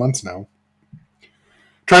about 5 months now,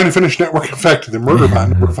 trying to finish Network Effect, the Murder Bot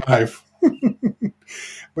number 5.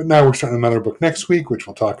 But now we're starting another book next week, which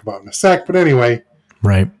we'll talk about in a sec. But anyway,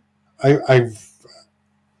 right. I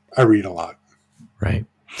read a lot. Right.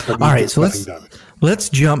 All right. So let's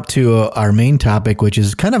jump to our main topic, which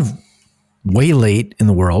is kind of way late in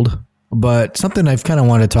the world, but something I've kind of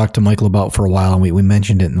wanted to talk to Michael about for a while, and we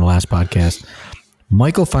mentioned it in the last podcast.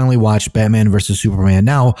 Michael finally watched Batman versus Superman.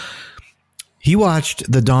 Now, he watched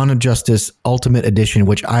the Dawn of Justice Ultimate Edition,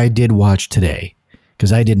 which I did watch today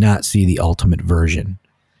because I did not see the Ultimate version.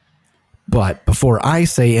 But before I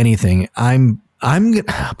say anything, I'm going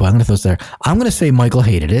to throw this there. I'm going to say Michael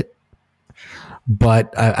hated it,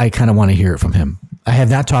 but I kind of want to hear it from him. I have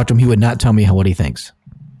not talked to him. He would not tell me what he thinks.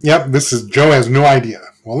 Yep, Joe has no idea.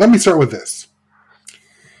 Well, let me start with this.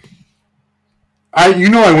 I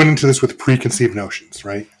went into this with preconceived notions,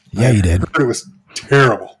 right? Yeah, you did. I heard it was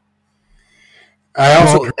terrible.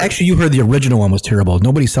 Actually, you heard the original one was terrible.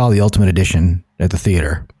 Nobody saw the Ultimate Edition at the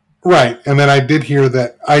theater. Right, and then I did hear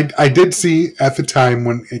that I did see at the time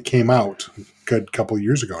when it came out, a good couple of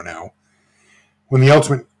years ago now, when the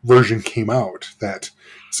Ultimate version came out, that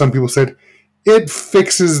some people said it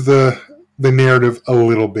fixes the narrative a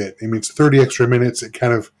little bit. I mean, it's 30 extra minutes. It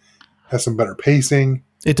kind of has some better pacing.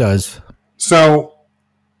 It does. So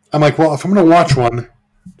I'm like, well, if I'm going to watch one,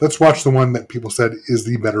 let's watch the one that people said is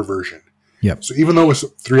the better version. Yep. So even though it was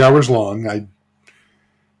 3 hours long, I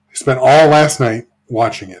spent all last night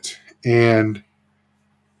watching it. And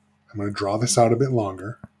I'm going to draw this out a bit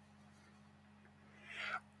longer.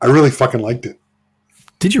 I really fucking liked it.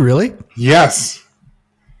 Did you really? Yes.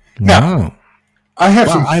 Wow. Now, I have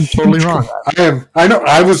some. I'm totally wrong. I know.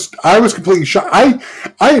 I was completely shocked.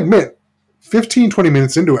 I admit, 15, 20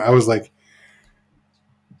 minutes into it, I was like,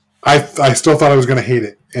 I still thought I was going to hate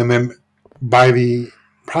it. And then probably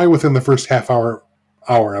within the first half hour,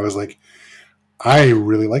 I was like, I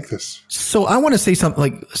really like this. So I want to say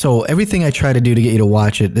something so everything I try to do to get you to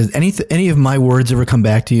watch it, does any of my words ever come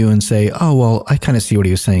back to you and say, oh, well, I kind of see what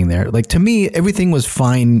he was saying there. Like, to me, everything was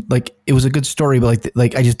fine. Like, it was a good story, but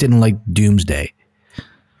like I just didn't like Doomsday.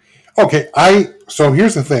 Okay. So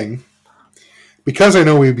here's the thing, because I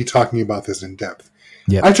know we'd be talking about this in depth.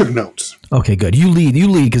 Yeah. I took notes. Okay, good. You lead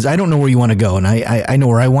because I don't know where you want to go. And I know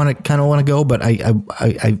where I kind of want to go, but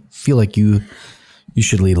I feel like you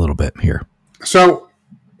should lead a little bit here. So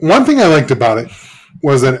one thing I liked about it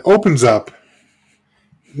was that it opens up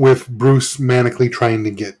with Bruce manically trying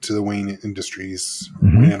to get to the Wayne Industries,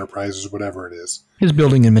 Wayne Enterprises, whatever it is. His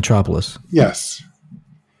building in Metropolis. Yes.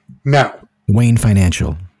 Now, Wayne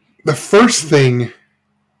Financial. The first thing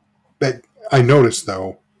that I noticed,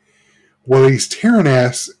 though, was he's tearing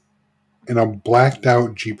ass in a blacked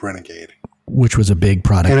out Jeep Renegade. Which was a big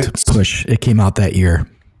product push. It came out that year.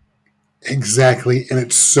 Exactly. And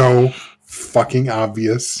it's so fucking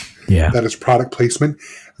obvious that it's product placement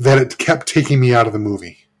that it kept taking me out of the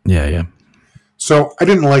movie. Yeah. So I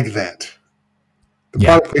didn't like that. The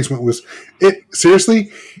product placement was it.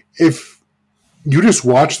 Seriously, if you just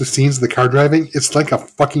watch the scenes of the car driving, it's like a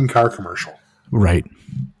fucking car commercial. Right.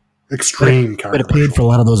 Extreme car commercial. But it paid for a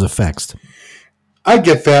lot of those effects. I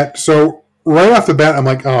get that. So right off the bat, I'm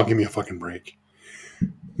like, oh, give me a fucking break.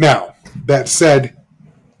 Now, that said,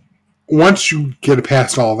 once you get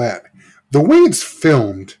past all that, the way it's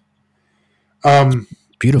filmed,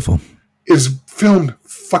 beautiful, is filmed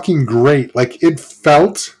fucking great. Like, it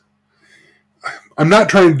felt, I'm not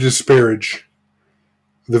trying to disparage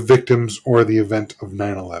the victims or the event of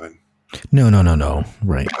 9/11. No.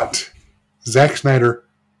 Right. But Zack Snyder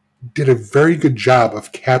did a very good job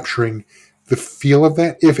of capturing the feel of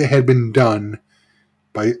that if it had been done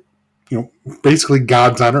by, basically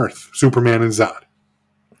gods on Earth, Superman and Zod.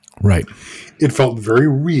 Right. It felt very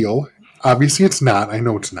real. Obviously, it's not. I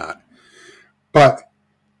know it's not. But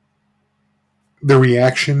the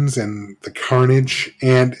reactions and the carnage,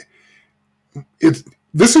 and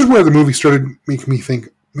this is where the movie started making me think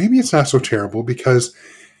maybe it's not so terrible, because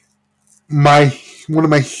one of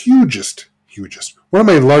my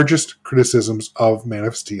largest criticisms of Man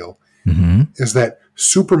of Steel is that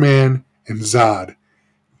Superman and Zod,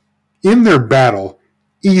 in their battle,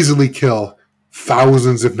 easily kill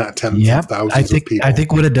thousands, if not tens of thousands of people. I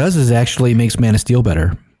think what it does is actually makes Man of Steel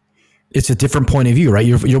better. It's a different point of view, right?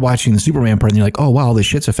 You're watching the Superman part and you're like, oh, wow, this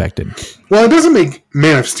shit's affected. Well, it doesn't make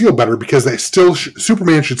Man of Steel better, because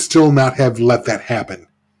Superman should still not have let that happen.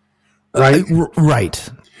 Right? Right.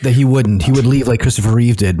 That he wouldn't. He would leave like Christopher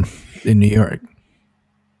Reeve did in New York.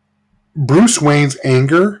 Bruce Wayne's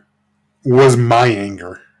anger was my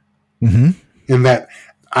anger. In that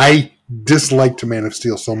I disliked Man of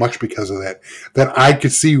Steel so much because of that I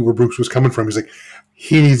could see where Bruce was coming from. He's like,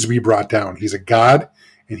 he needs to be brought down. He's a god,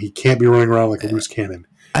 and he can't be running around like a loose cannon.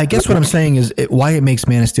 I guess what I'm saying is why it makes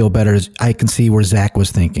Man of Steel better is I can see where Zach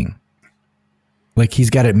was thinking. Like, he's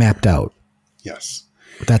got it mapped out. Yes.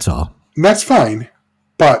 That's all. And that's fine.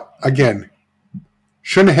 But, again,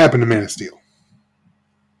 shouldn't have happened to Man of Steel.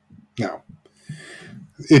 No.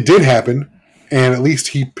 It did happen, and at least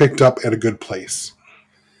he picked up at a good place.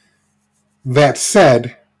 That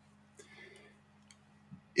said,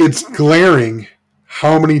 it's glaring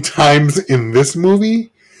how many times in this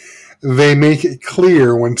movie they make it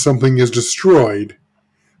clear when something is destroyed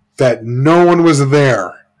that no one was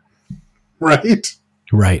there. Right?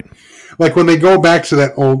 Right. Like when they go back to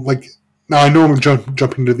that old, now I know I'm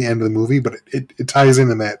jumping to the end of the movie, but it ties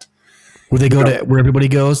into that. Where they go to where everybody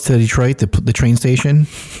goes to Detroit, the train station.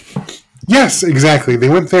 Yes, exactly. They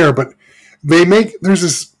went there, but there's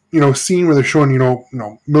this scene where they're showing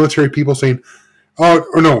military people saying, "Oh,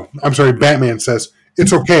 or no, I'm sorry." Batman says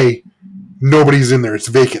it's okay. Nobody's in there. It's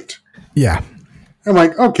vacant. Yeah. I'm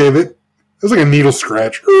like, okay, that was like a needle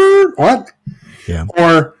scratch. What? Yeah.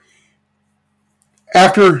 Or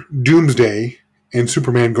after Doomsday and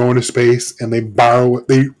Superman go into space and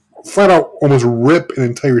they flat out almost rip an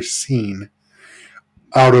entire scene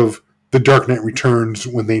out of The Dark Knight Returns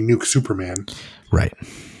when they nuke Superman. Right.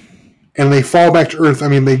 And they fall back to Earth. I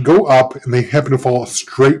mean, they go up and they happen to fall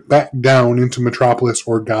straight back down into Metropolis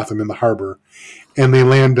or Gotham in the harbor. And they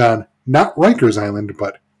land on not Rikers Island,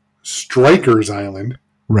 but Strikers Island.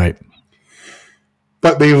 Right.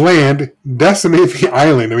 But they land, decimate the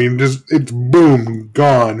island. I mean, it's boom,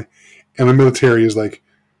 gone. And the military is like,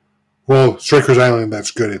 well, Strikers Island,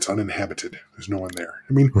 that's good. It's uninhabited. There's no one there.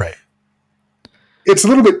 I mean, right. It's a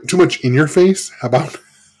little bit too much in your face about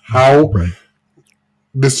how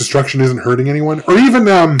this destruction isn't hurting anyone. Or even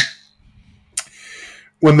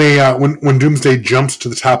when Doomsday jumps to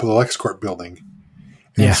the top of the LexCorp building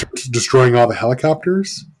and starts destroying all the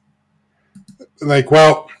helicopters. Like,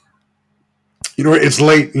 well, it's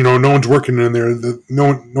late. No one's working in there.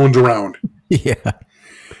 No one's around. Yeah.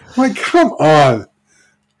 Like, come on.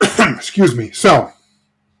 Excuse me. So,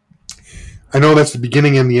 I know that's the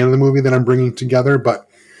beginning and the end of the movie that I'm bringing together, but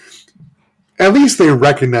at least they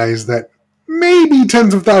recognize that maybe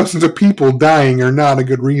tens of thousands of people dying are not a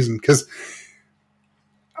good reason. Because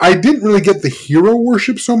I didn't really get the hero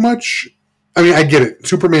worship so much. I mean, I get it.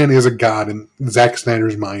 Superman is a god in Zack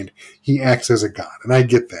Snyder's mind. He acts as a god, and I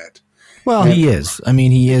get that. Well, he is. I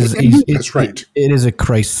mean, he is. That's right. It is a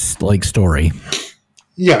Christ-like story.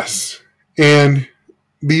 Yes. And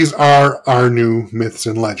these are our new myths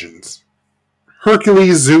and legends.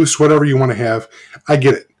 Hercules, Zeus, whatever you want to have. I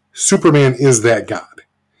get it. Superman is that god.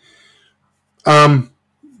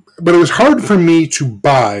 But it was hard for me to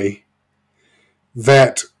buy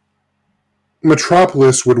that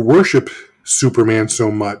Metropolis would worship Superman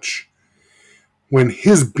so much when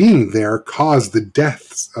his being there caused the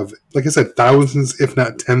deaths of, like I said, thousands, if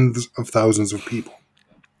not tens of thousands of people.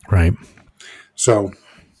 Right. So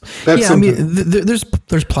that's I mean, there's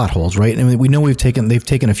plot holes, right? I mean, we know they've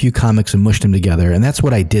taken a few comics and mushed them together, and that's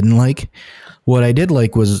what I didn't like. What I did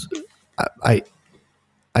like was I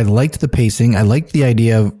liked the pacing. I liked the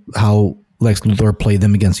idea of how Lex Luthor played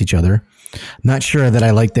them against each other. Not sure that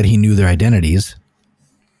I liked that he knew their identities.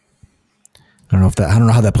 I don't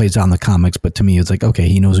know how that plays out in the comics, but to me, it's like, okay,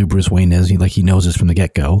 he knows who Bruce Wayne is. He knows this from the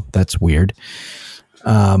get go. That's weird.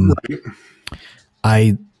 I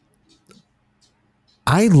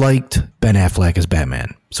liked Ben Affleck as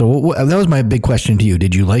Batman. So that was my big question to you.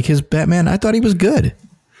 Did you like his Batman? I thought he was good.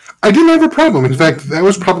 I didn't have a problem. In fact, that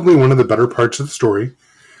was probably one of the better parts of the story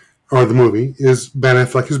or the movie is Ben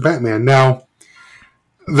Affleck as Batman. Now,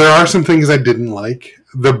 there are some things I didn't like.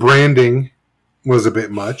 The branding was a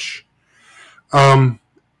bit much. And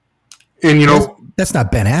that's not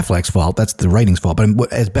Ben Affleck's fault. That's the writing's fault.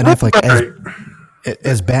 But as Ben Affleck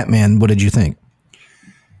as Batman, what did you think?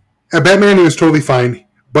 Batman, he was totally fine,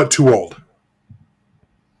 but too old.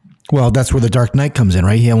 Well, that's where the Dark Knight comes in,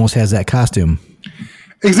 right? He almost has that costume.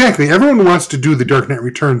 Exactly. Everyone wants to do the Dark Knight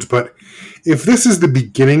Returns, but if this is the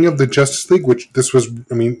beginning of the Justice League, which this was,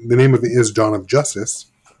 the name of it is Dawn of Justice.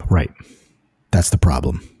 Right. That's the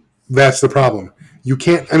problem. You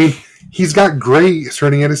can't, he's got gray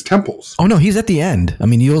starting at his temples. Oh, no, he's at the end.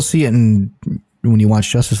 You'll see it when you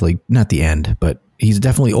watch Justice League. Not the end, but he's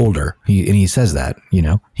definitely older. He says that,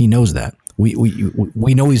 he knows that.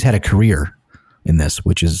 We know he's had a career in this,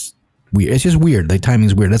 which is weird. It's just weird. The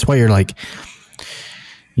timing's weird. That's why you're like,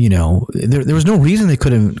 there was no reason they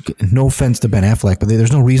couldn't, no offense to Ben Affleck, but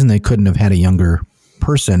there's no reason they couldn't have had a younger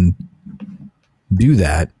person do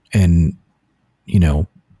that and,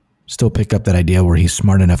 still pick up that idea where he's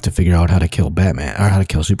smart enough to figure out how to kill Batman or how to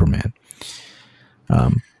kill Superman.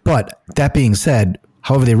 But that being said,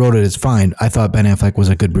 however they wrote it is fine. I thought Ben Affleck was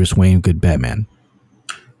a good Bruce Wayne, good Batman.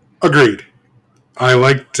 Agreed. I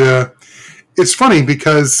liked, it's funny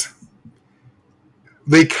because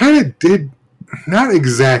they kind of did, not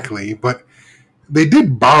exactly, but they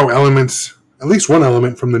did borrow elements, at least one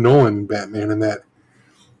element from the Nolan Batman in that.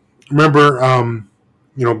 Remember,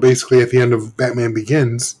 basically at the end of Batman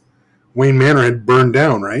Begins, Wayne Manor had burned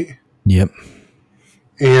down, right? Yep.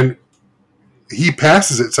 And he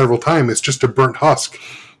passes it several times. It's just a burnt husk.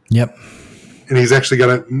 Yep. And he's actually got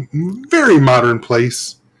a very modern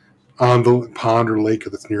place on the pond or lake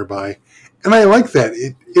that's nearby. And I like that.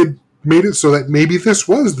 It made it so that maybe this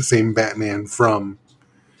was the same Batman from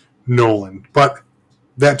Nolan. But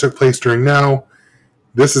that took place during now.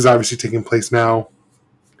 This is obviously taking place now.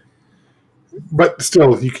 But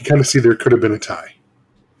still, you can kind of see there could have been a tie.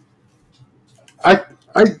 I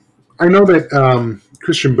know that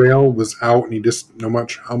Christian Bale was out and he just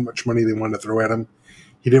how much money they wanted to throw at him.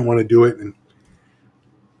 He didn't want to do it, and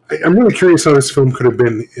I'm really curious how this film could have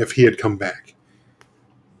been if he had come back.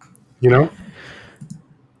 You know?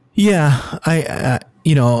 Yeah,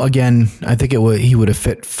 again, I think he would have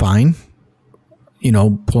fit fine.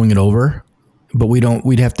 Pulling it over, but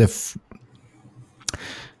we'd have to. It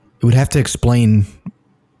would have to explain.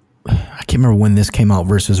 I can't remember when this came out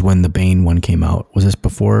versus when the Bane one came out. Was this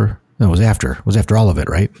before? No, it was after. It was after all of it,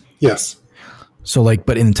 right? Yes. So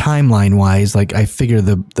but in timeline wise, I figure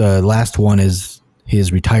the last one is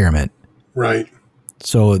his retirement. Right.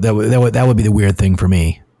 So that would be the weird thing for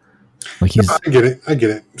me. I get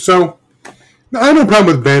it. So I have no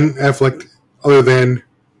problem with Ben Affleck other than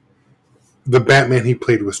the Batman he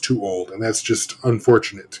played was too old, and that's just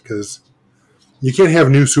unfortunate because you can't have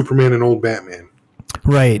new Superman and old Batman.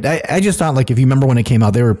 Right. I just thought, if you remember when it came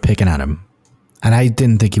out, they were picking on him, and I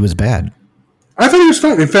didn't think he was bad. I thought he was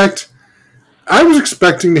fine. In fact, I was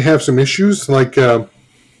expecting to have some issues, there's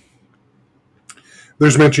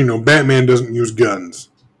mention, Batman doesn't use guns.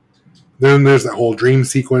 Then there's that whole dream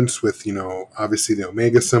sequence with, obviously the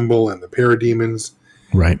Omega symbol and the parademons.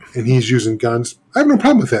 Right. And he's using guns. I have no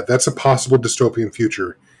problem with that. That's a possible dystopian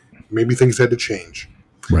future. Maybe things had to change.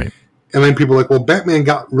 Right. And then people are like, well, Batman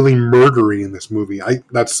got really murdery in this movie.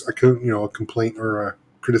 That's a complaint or a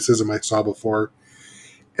criticism I saw before.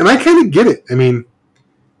 And I kind of get it. I mean,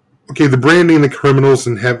 okay, the branding the criminals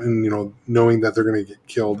and having, knowing that they're going to get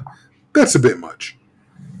killed, that's a bit much.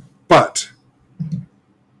 But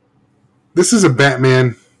this is a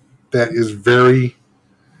Batman that is very...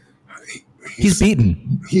 He's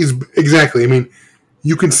beaten. Exactly. I mean,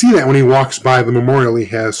 you can see that when he walks by the memorial he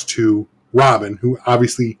has to Robin, who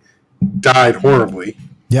obviously died horribly.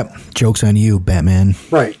 Yep. Joke's on you, Batman.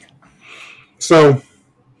 Right. So,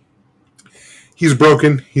 he's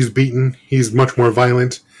broken. He's beaten. He's much more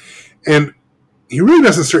violent. And he really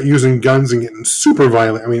doesn't start using guns and getting super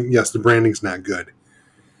violent. I mean, yes, the branding's not good.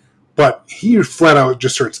 But he flat out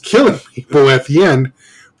just starts killing people at the end.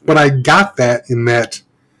 But I got that in that...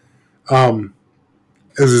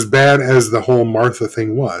 as bad as the whole Martha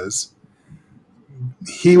thing was,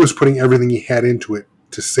 he was putting everything he had into it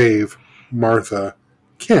to save Martha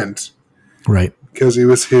Kent. Right. Because it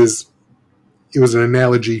was an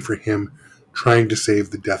analogy for him trying to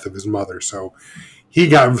save the death of his mother. So he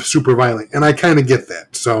got super violent, and I kind of get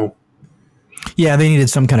that. So yeah, they needed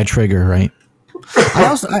some kind of trigger, right?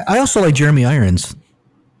 I also like Jeremy Irons.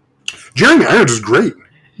 Jeremy Irons is great.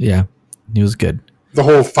 Yeah, he was good. The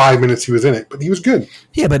whole 5 minutes he was in it, but he was good.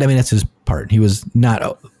 Yeah, but I mean, that's his part. He was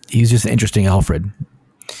just an interesting Alfred.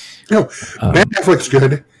 No, Ben Affleck's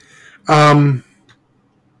good. Ben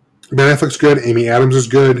Affleck's good. Amy Adams is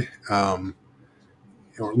good.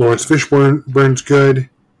 Lawrence Fishburne's good.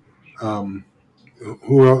 Who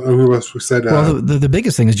else we said? Well, the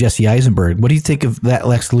biggest thing is Jesse Eisenberg. What do you think of that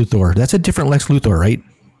Lex Luthor? That's a different Lex Luthor, right?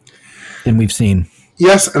 Than we've seen.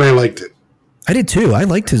 Yes, and I liked it. I did too. I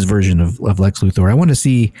liked his version of Lex Luthor. I want to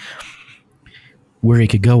see where he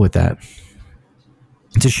could go with that.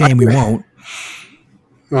 It's a shame we won't.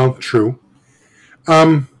 Well, true.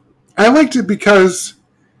 I liked it because,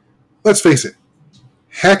 let's face it,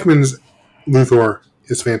 Hackman's Luthor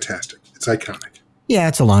is fantastic. It's iconic. Yeah,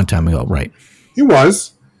 it's a long time ago, right? It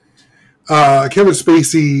was. Kevin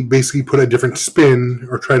Spacey basically put a different spin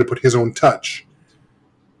or tried to put his own touch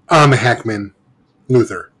on the Hackman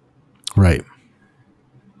Luthor. Right.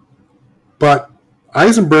 But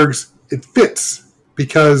Eisenberg's, it fits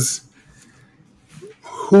because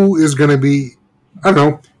who is going to be, I don't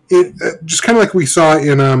know, it just kind of like we saw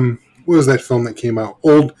in, what was that film that came out?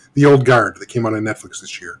 The Old Guard that came out on Netflix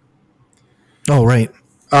this year. Oh, right.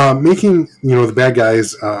 Making, the bad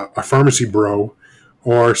guys a pharmacy bro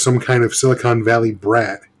or some kind of Silicon Valley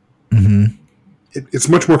brat. Mm-hmm. It's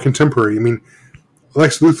much more contemporary. I mean,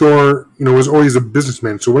 Lex Luthor, was always a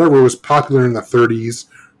businessman. So whatever was popular in the 30s,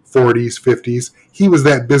 40s, 50s, he was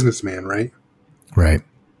that businessman, right? Right.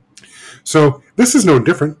 So this is no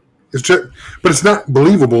different. But it's not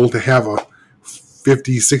believable to have a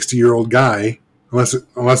 50, 60-year-old guy unless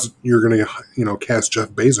you're going to, cast Jeff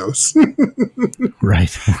Bezos.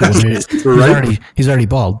 Right. Well, he's already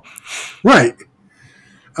bald. Right.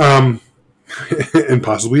 And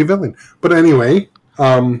possibly a villain. But anyway,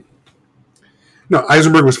 no,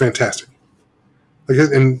 Eisenberg was fantastic.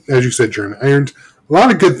 And as you said, Jeremy Irons, a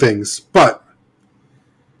lot of good things, but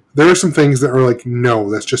there are some things that are like, no,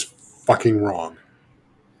 that's just fucking wrong.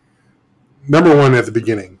 Number one, at the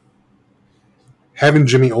beginning, having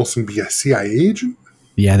Jimmy Olsen be a CIA agent?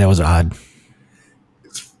 Yeah, that was odd.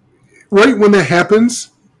 Right when that happens,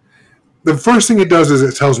 the first thing it does is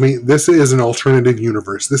it tells me this is an alternative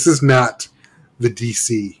universe. This is not the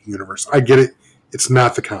DC universe. I get it. It's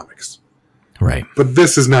not the comics. Right. But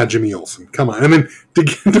this is not Jimmy Olsen. Come on. And then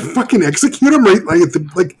to fucking execute him right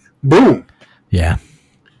like boom. Yeah.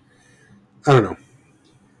 I don't know.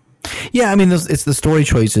 Yeah, I mean, it's the story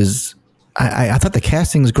choices. I thought the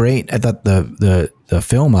casting is great. I thought the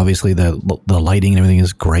film, obviously, the lighting and everything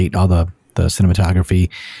is great. All the cinematography.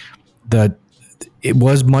 It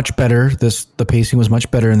was much better. The pacing was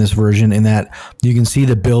much better in this version in that you can see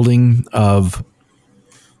the building of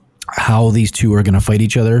how these two are going to fight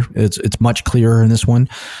each other. It's much clearer in this one.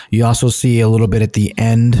 You also see a little bit at the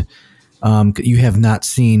end. You have not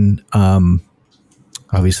seen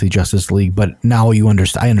obviously Justice League, but now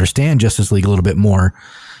I understand Justice League a little bit more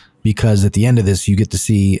because at the end of this you get to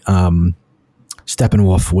see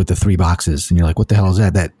Steppenwolf with the 3 boxes, and you're like, what the hell is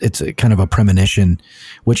that? That it's a kind of a premonition,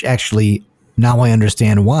 which actually now I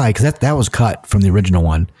understand why, because that was cut from the original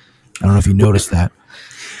one. I don't know if you noticed that.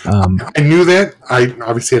 I knew that. I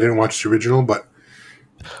didn't watch the original, but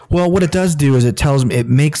well, what it does do is it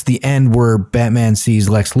makes the end where Batman sees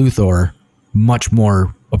Lex Luthor much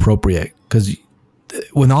more appropriate, because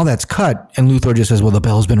when all that's cut and Luthor just says, well, the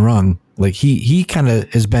bell's been rung, like he kind of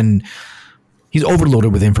he's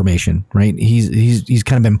overloaded with information, right? He's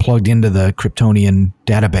kind of been plugged into the Kryptonian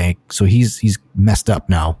data bank, so he's messed up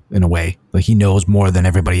now in a way. Like he knows more than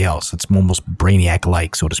everybody else. It's almost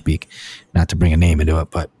Brainiac-like, so to speak. Not to bring a name into it,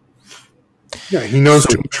 but yeah, he knows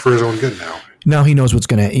too much for his own good now. Now he knows what's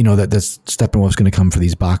gonna, that this Steppenwolf's gonna come for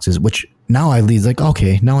these boxes. Which now I lead like,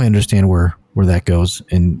 okay, now I understand where that goes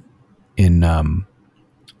in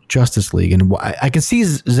Justice League, and I can see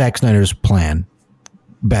Zack Snyder's plan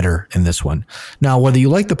better in this one. Now, whether you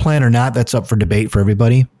like the plan or not, that's up for debate for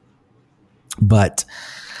everybody. But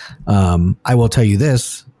I will tell you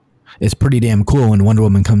this. It's pretty damn cool when Wonder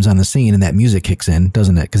Woman comes on the scene and that music kicks in,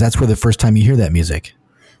 doesn't it? Because that's where the first time you hear that music.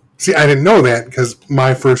 See, I didn't know that because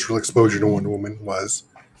my first real exposure to Wonder Woman was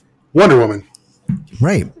Wonder Woman.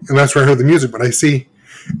 Right. And that's where I heard the music. But I see.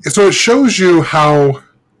 So it shows you how,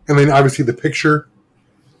 and then obviously the picture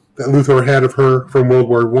that Luthor had of her from World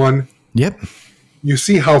War I. Yep. You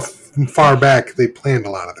see how far back they planned a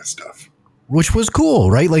lot of this stuff. Which was cool,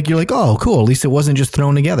 right? Like, you're like, oh, cool. At least it wasn't just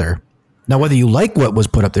thrown together. Now, whether you like what was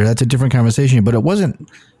put up there, that's a different conversation, but it wasn't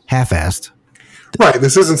half-assed. Right.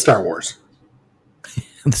 This isn't Star Wars.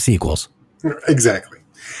 The sequels. Exactly.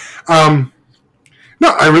 No,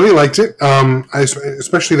 I really liked it.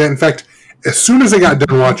 Especially that, in fact, as soon as I got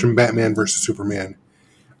done watching Batman versus Superman,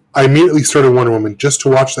 I immediately started Wonder Woman just to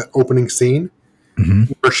watch that opening scene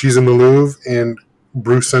where she's in the Louvre and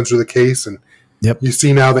Bruce sends her the case, and you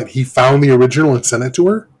see now that he found the original and sent it to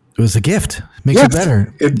her. It was a gift. Makes it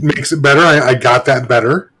better. It makes it better. I got that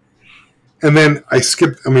better. And then I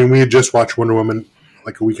skipped. I mean, we had just watched Wonder Woman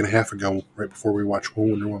like a week and a half ago, right before we watched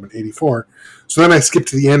Wonder Woman 84. So then I skipped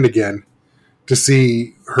to the end again to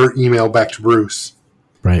see her email back to Bruce.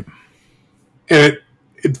 Right. And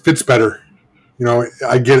it fits better.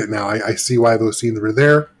 I get it now. I see why those scenes were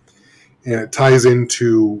there. And it ties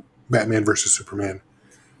into Batman versus Superman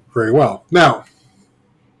very well. Now,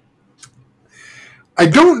 I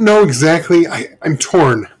don't know exactly. I'm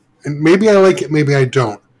torn. And maybe I like it, maybe I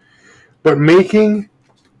don't. But making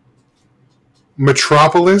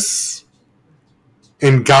Metropolis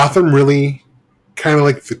and Gotham really kind of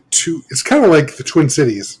like it's kind of like the Twin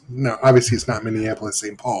Cities. No, obviously it's not Minneapolis,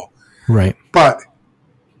 St. Paul. Right. But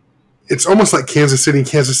it's almost like Kansas City and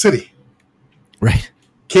Kansas City. Right.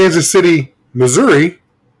 Kansas City, Missouri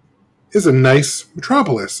is a nice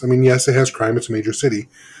metropolis. I mean, yes, it has crime. It's a major city.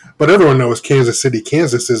 But everyone knows Kansas City,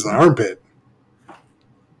 Kansas is the armpit.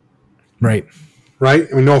 Right. Right?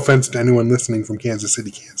 I mean, no offense to anyone listening from Kansas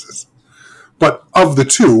City, Kansas. But of the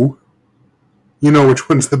two, you know which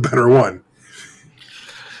one's the better one.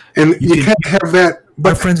 And you kind of have that. But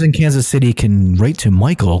our friends in Kansas City can write to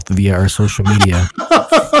Michael via our social media,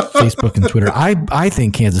 Facebook and Twitter. I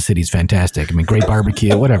think Kansas City's fantastic. I mean, great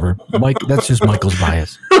barbecue, whatever. Mike, that's just Michael's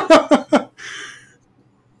bias.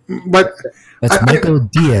 But that's Michael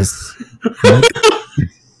Diaz.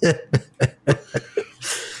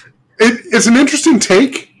 It's an interesting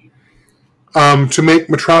take to make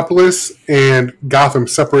Metropolis and Gotham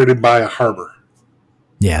separated by a harbor.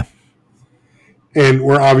 Yeah. And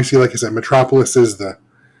we're obviously, like I said, Metropolis is the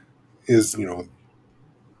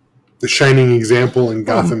shining example, and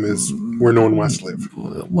Gotham is where no one wants to live.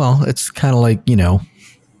 Well, it's kind of like,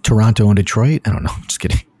 Toronto and Detroit. I don't know. Just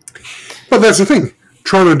kidding. But that's the thing.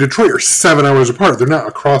 Toronto and Detroit are 7 hours apart. They're not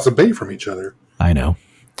across a bay from each other. I know.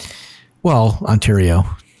 Well,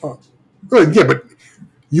 Ontario. Yeah, but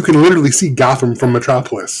you can literally see Gotham from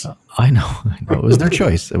Metropolis. I know. It was their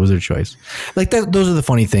choice. It was their choice. Like that. Those are the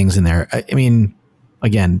funny things in there. I mean,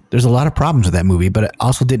 again, there's a lot of problems with that movie, but I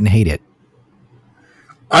also didn't hate it.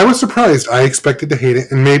 I was surprised. I expected to hate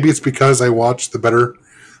it, and maybe it's because I watched the better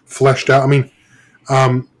fleshed out. I mean,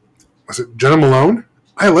 was it Jenna Malone?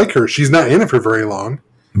 I like her. She's not in it for very long.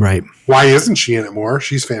 Right. Why isn't she in it more?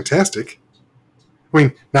 She's fantastic. I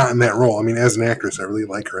mean, not in that role. I mean, as an actress, I really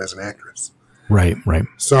like her as an actress. Right.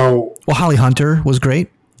 So, well, Holly Hunter was great.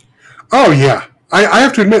 Oh yeah, I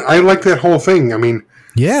have to admit, I like that whole thing. I mean,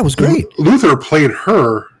 yeah, it was great. Luther played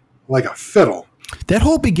her like a fiddle. That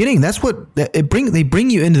whole beginning, that's what they bring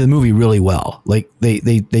you into the movie really well. Like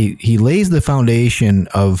he lays the foundation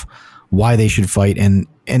of why they should fight and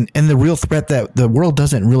the real threat that the world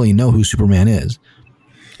doesn't really know who Superman is.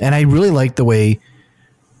 And I really like the way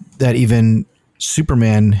that even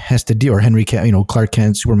Superman has to deal, or Clark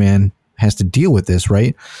Kent, Superman has to deal with this,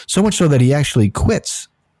 right? So much so that he actually quits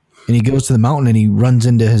and he goes to the mountain and he runs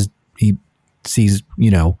into he sees,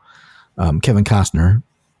 Kevin Costner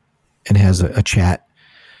and has a chat.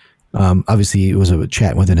 Obviously it was a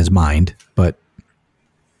chat within his mind, but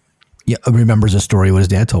yeah, remembers a story what his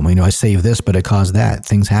dad told me. I saved this, but it caused that.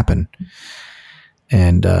 Things happen.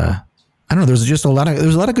 And I don't know, there's a lot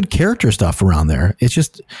of good character stuff around there. It's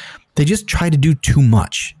just they just try to do too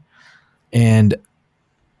much. And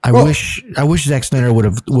I wish Zack Snyder would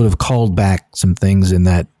have called back some things in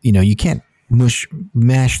that, you can't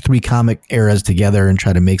mash 3 comic eras together and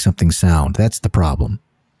try to make something sound. That's the problem.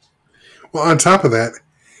 Well, on top of that,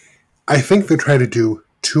 I think they try to do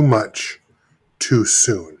too much too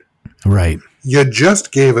soon. Right. You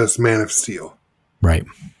just gave us Man of Steel. Right.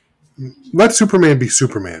 Let Superman be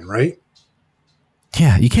Superman, right?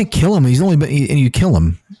 Yeah, you can't kill him. And you kill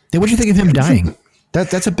him. What do you think of him dying?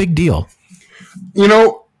 That's a big deal.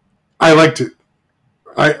 I liked it.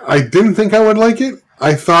 I didn't think I would like it.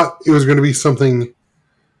 I thought it was going to be something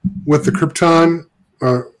with the kryptonite,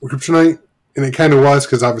 and it kind of was,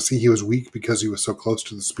 because obviously he was weak because he was so close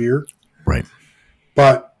to the spear. Right.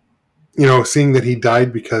 But, seeing that he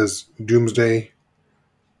died because Doomsday,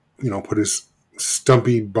 put his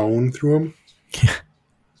stumpy bone through him. Yeah.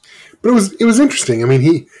 But it was interesting. I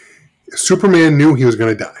mean, Superman knew he was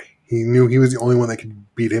going to die. He knew he was the only one that could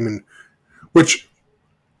beat him, and which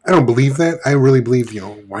I don't believe that. I really believe,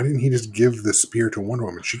 why didn't he just give the spear to Wonder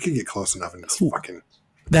Woman? She could get close enough and just fucking.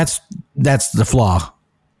 That's the flaw,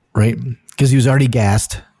 right? Because he was already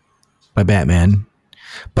gassed by Batman.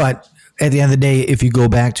 But at the end of the day, if you go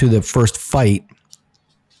back to the first fight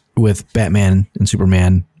with Batman and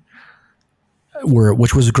Superman,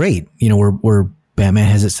 which was great, where Batman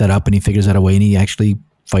has it set up and he figures out a way and he actually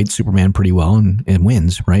fights Superman pretty well and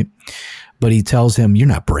wins, right? But he tells him, "You're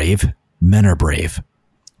not brave. Men are brave.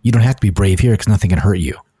 You don't have to be brave here because nothing can hurt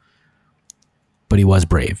you." But he was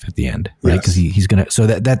brave at the end, right? Because he's gonna. So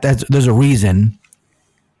that's there's a reason.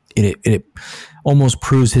 It almost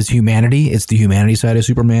proves his humanity. It's the humanity side of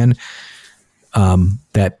Superman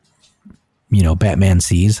that Batman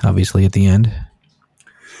sees obviously at the end.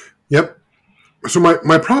 Yep. So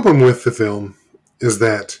my problem with the film is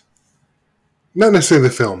that, not necessarily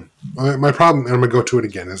the film. My problem, and I'm gonna go to it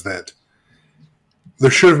again, is that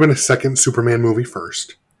there should have been a second Superman movie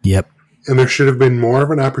first. Yep. And there should have been more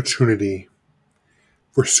of an opportunity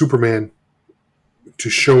for Superman to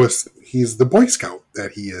show us he's the Boy Scout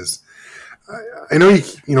that he is. I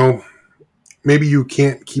know, maybe you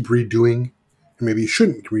can't keep redoing, and maybe you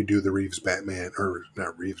shouldn't redo the Reeves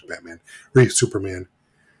Superman.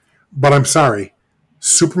 But I'm sorry,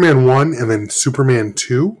 Superman 1 and then Superman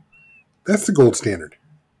 2, that's the gold standard.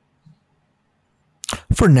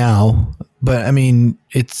 For now, but I mean,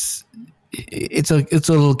 it's a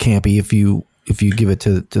little campy if you give it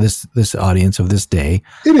to this audience of this day.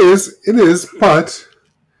 It is, but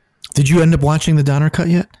did you end up watching the Donner cut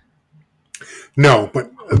yet? No, but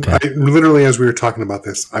okay. Literally as we were talking about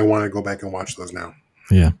this, I want to go back and watch those now.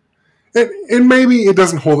 Yeah. And maybe it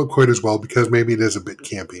doesn't hold up quite as well because maybe it is a bit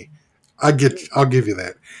campy. I'll give you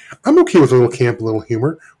that. I'm okay with a little camp, a little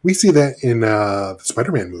humor. We see that in the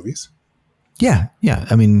Spider-Man movies. Yeah.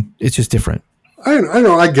 I mean, it's just different. I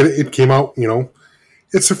know. I get it. It came out,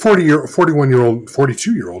 it's a 41-year-old,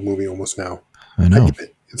 42-year-old movie almost now. I know. get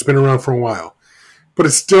it. It's been around for a while. But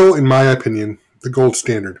it's still, in my opinion, the gold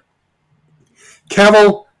standard.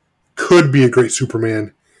 Cavill could be a great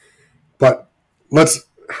Superman, but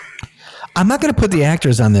I'm not going to put the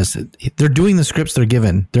actors on this. They're doing the scripts they're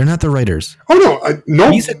given. They're not the writers. Oh,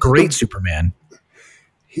 no. He's a great Superman.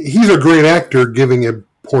 He's a great actor giving a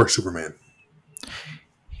poor Superman.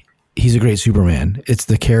 He's a great Superman. It's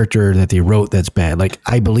the character that they wrote that's bad. Like,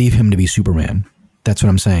 I believe him to be Superman. That's what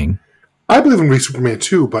I'm saying. I believe him to be Superman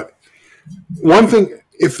too, but One thing,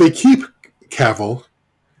 if they keep Cavill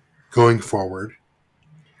going forward,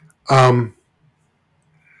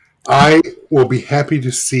 I will be happy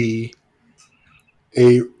to see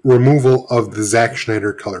a removal of the Zack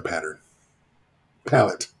Snyder color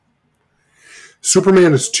palette.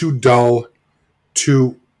 Superman is too dull,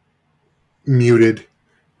 too muted,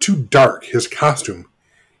 too dark. His costume,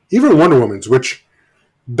 even Wonder Woman's, which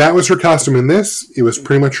that was her costume in this. It was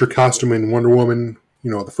pretty much her costume in Wonder Woman,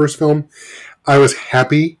 the first film. I was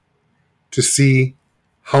happy to see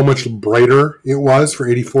how much brighter it was for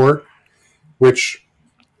 84, which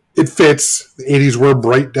it fits. The 80s were a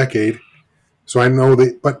bright decade. So I know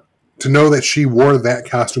that, but to know that she wore that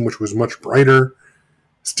costume, which was much brighter,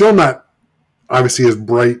 still not obviously as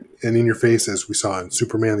bright and in your face as we saw in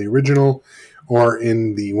Superman the original or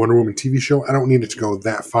in the Wonder Woman TV show. I don't need it to go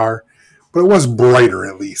that far, but it was brighter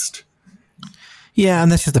at least. Yeah, and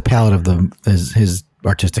that's just the palette of his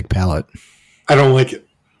artistic palette. I don't like it.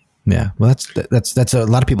 Yeah, well, that's a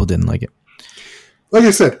lot of people didn't like it. Like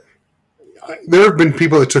I said, there have been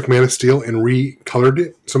people that took Man of Steel and recolored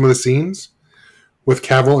it, some of the scenes, with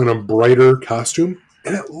Cavill in a brighter costume,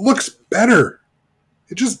 and it looks better.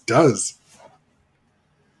 It just does.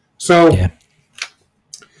 So, yeah.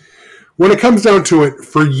 When it comes down to it,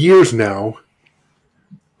 for years now,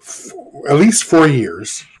 at least 4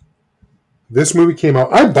 years, this movie came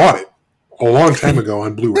out. I bought it a long time ago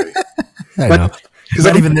on Blu-ray. I know.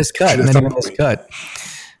 Not even this cut.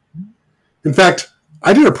 In fact,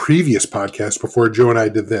 I did a previous podcast before Joe and I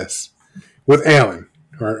did this with Alan,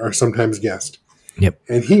 our sometimes guest. Yep.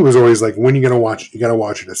 And he was always like, when are you going to watch it? You got to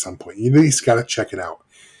watch it at some point. You at least got to check it out.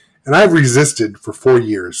 And I've resisted for 4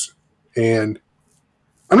 years. And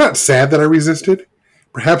I'm not sad that I resisted.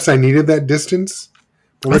 Perhaps I needed that distance.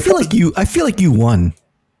 I feel like you won.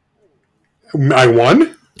 I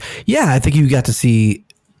won? Yeah, I think you got to see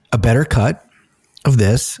a better cut of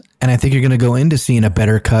this, and I think you're going to go into seeing a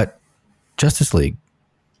better cut Justice League.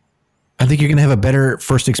 I think you're going to have a better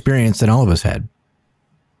first experience than all of us had.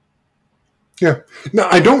 Yeah. Now,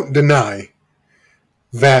 I don't deny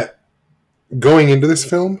that going into this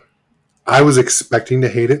film, I was expecting to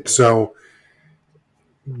hate it, so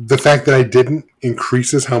the fact that I didn't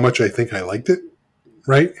increases how much I think I liked it,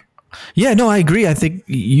 right? Yeah, no, I agree. I think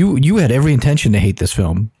you had every intention to hate this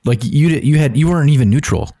film. Like you weren't even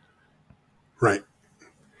neutral. Right.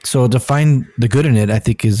 So to find the good in it, I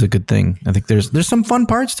think is a good thing. I think there's some fun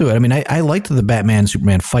parts to it. I mean, I liked the Batman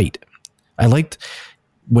Superman fight. I liked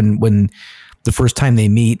when the first time they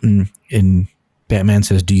meet and Batman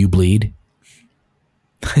says, "Do you bleed?"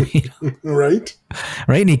 Right.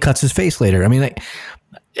 Right, and he cuts his face later. I mean,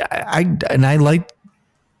 I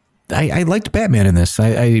liked Batman in this.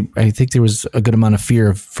 I think there was a good amount of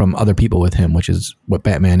fear from other people with him, which is what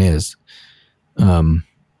Batman is.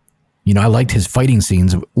 I liked his fighting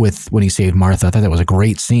scenes with when he saved Martha. I thought that was a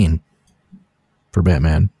great scene for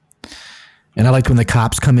Batman. And I liked when the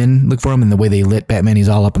cops come in, look for him, and the way they lit Batman. He's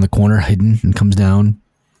all up in the corner, hidden, and comes down.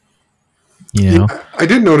 Yeah, I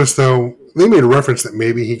did notice, though, they made a reference that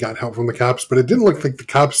maybe he got help from the cops, but it didn't look like the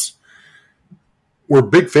cops were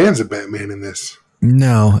big fans of Batman in this.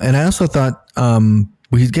 No, and I also thought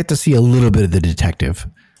we get to see a little bit of the detective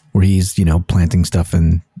where he's, planting stuff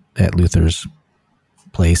at Luther's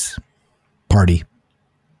place party.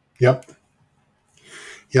 Yep.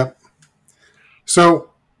 So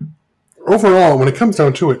overall, when it comes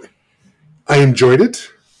down to it, I enjoyed it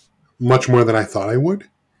much more than I thought I would.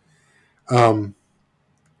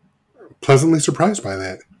 Pleasantly surprised by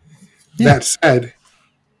that. Yeah. That said,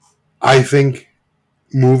 I think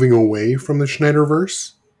moving away from the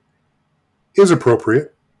Schneiderverse is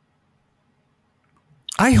appropriate.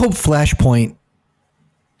 I hope Flashpoint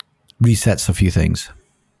resets a few things.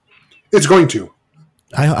 It's going to.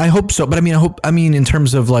 I hope so, but I mean in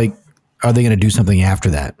terms of like, are they going to do something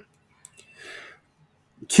after that?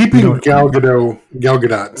 Keeping Gal Gadot,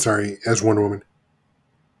 as Wonder Woman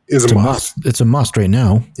is a must. It's a must right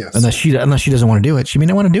now. Yes. Unless she doesn't want to do it. She may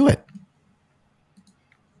not want to do it.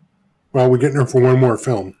 Well, we're getting her for one more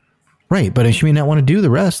film. Right, but she may not want to do the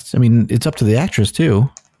rest. I mean, it's up to the actress, too.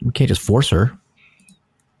 We can't just force her.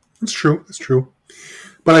 It's true.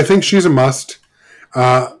 But I think she's a must.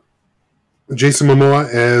 Jason Momoa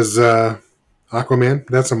as Aquaman,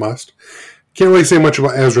 that's a must. Can't really say much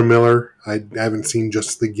about Ezra Miller. I haven't seen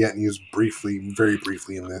Justice League yet, and he was very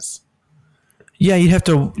briefly in this. Yeah, you'd have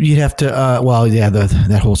to. Well, yeah,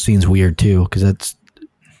 that whole scene's weird too, because that's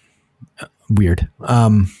weird.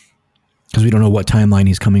 Because we don't know what timeline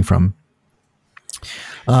he's coming from.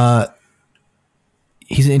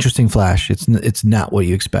 He's an interesting Flash. It's not what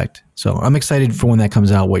you expect. So I'm excited for when that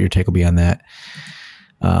comes out. What your take will be on that.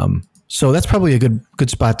 So that's probably a good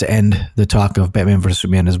spot to end the talk of Batman vs.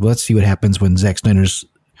 Superman. Is let's see what happens when Zack Snyder's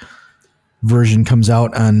version comes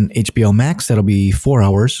out on HBO Max. That'll be 4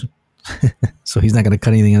 hours, so he's not going to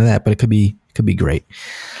cut anything out of that. But it could be great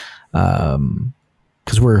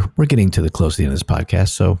because we're getting to the close to the end of this podcast.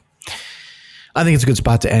 So I think it's a good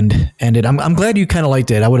spot to end it. I'm glad you kind of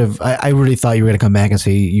liked it. I really thought you were going to come back and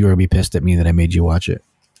say you were going to be pissed at me that I made you watch it.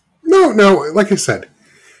 No. Like I said,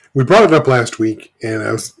 we brought it up last week,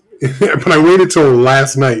 and but I waited till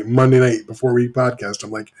last night, Monday night, before we podcast.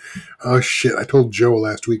 I'm like, oh shit! I told Joe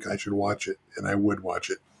last week I should watch it, and I would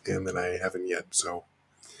watch it, and then I haven't yet. So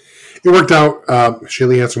it worked out.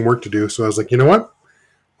 Shaylee had some work to do, so I was like, you know what?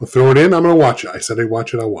 We'll throw it in. I'm going to watch it. I said I'd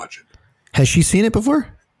watch it. I'll watch it. Has she seen it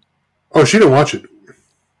before? Oh, she didn't watch it.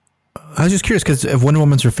 I was just curious because if Wonder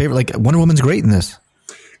Woman's her favorite, like Wonder Woman's great in this.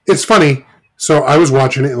 It's funny. So I was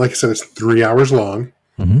watching it, and like I said, it's 3 hours long.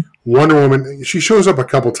 Mm-hmm. Wonder Woman, she shows up a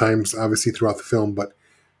couple times, obviously, throughout the film, but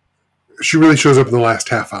she really shows up in the last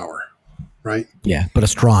half hour, right? Yeah, but a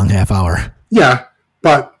strong half hour. Yeah,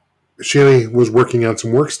 but Shaylee was working on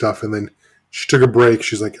some work stuff, and then she took a break.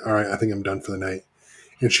 She's like, all right, I think I'm done for the night.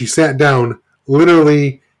 And she sat down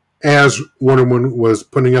literally as Wonder Woman was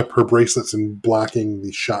putting up her bracelets and blocking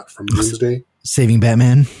the shot from Doomsday. Saving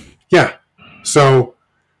Batman? Yeah. So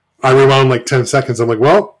I rewound like 10 seconds. I'm like,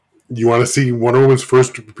 well, you want to see Wonder Woman's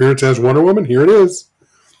first appearance as Wonder Woman? Here it is.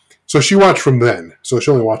 So she watched from then. So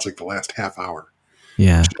she only watched like the last half hour.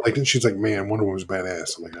 Yeah. She's like, man, Wonder Woman's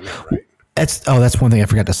badass. I'm like, I know, right? That's one thing I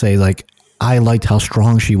forgot to say. Like, I liked how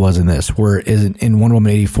strong she was in this. Where in Wonder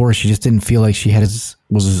Woman 84, she just didn't feel like she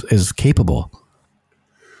was as capable.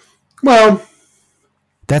 Well,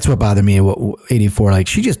 that's what bothered me at 84. Like,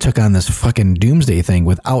 she just took on this fucking Doomsday thing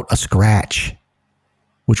without a scratch,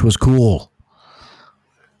 which was cool.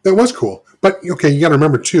 That was cool. But, okay, you got to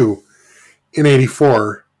remember, too, in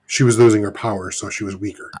 84, she was losing her power, so she was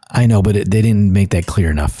weaker. I know, but they didn't make that clear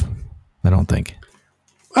enough, I don't think.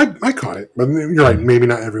 I caught it, but you're right. Maybe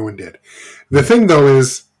not everyone did. The thing, though,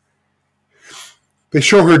 is they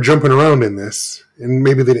show her jumping around in this, and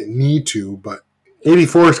maybe they didn't need to, but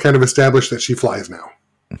 84 is kind of established that she flies now.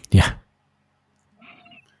 Yeah.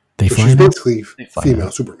 She's basically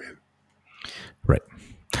female Superman. Right.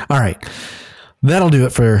 All right. That'll do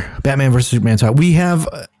it for Batman vs. Superman talk. We have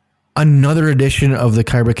another edition of the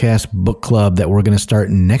Kybercast book club that we're going to start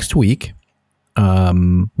next week.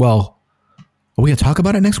 Well, are we going to talk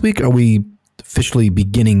about it next week? Or are we officially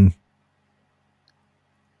beginning?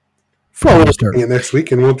 Well, we'll start it next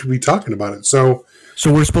week, and we'll be talking about it. So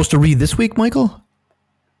we're supposed to read this week, Michael?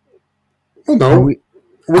 Well, no.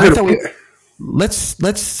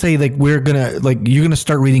 Let's say like you're gonna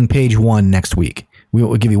start reading page 1 next week.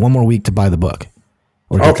 We'll give you one more week to buy the book.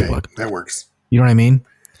 Or get the book. That works. You know what I mean?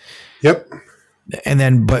 Yep. And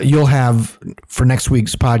then, but you'll have, for next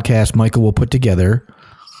week's podcast, Michael will put together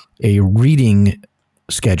a reading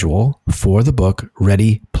schedule for the book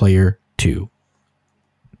Ready Player 2.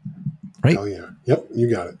 Right? Oh, yeah. Yep, you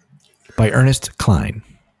got it. By Ernest Cline.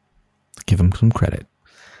 Give him some credit.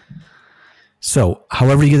 So,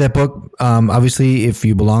 however you get that book, obviously, if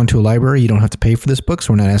you belong to a library, you don't have to pay for this book.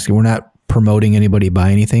 So we're not promoting anybody to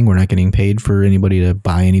buy anything. We're not getting paid for anybody to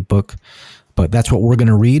buy any book. But that's what we're going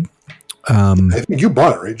to read. I think you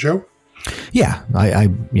bought it, right, Joe? Yeah, I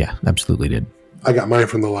absolutely did. I got mine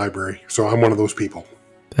from the library, so I'm one of those people.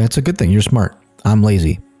 That's a good thing. You're smart. I'm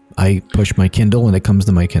lazy. I push my Kindle and it comes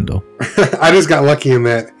to my Kindle. I just got lucky in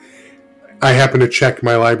that I happened to check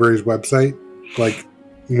my library's website, like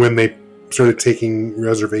when they started taking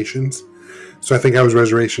reservations. So I think I was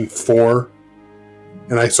reservation 4,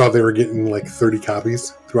 and I saw they were getting like 30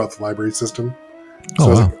 copies throughout the library system. So I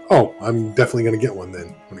was like, oh, I'm definitely going to get one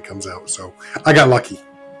then when it comes out. So I got lucky.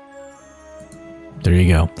 There you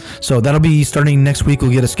go. So that'll be starting next week.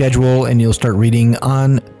 We'll get a schedule and you'll start reading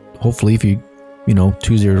on, hopefully, if you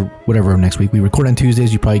Tuesday or whatever next week. We record on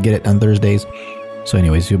Tuesdays. You probably get it on Thursdays. So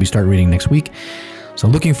anyways, you'll be start reading next week. So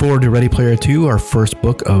looking forward to Ready Player 2, our first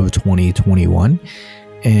book of 2021,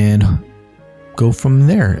 and go from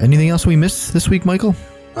there. Anything else we missed this week, Michael?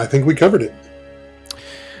 I think we covered it.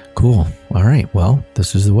 Cool. All right. Well,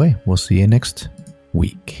 this is the way. We'll see you next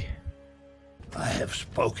week. I have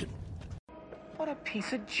spoken. What a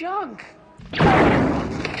piece of junk.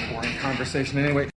 Boring conversation anyway.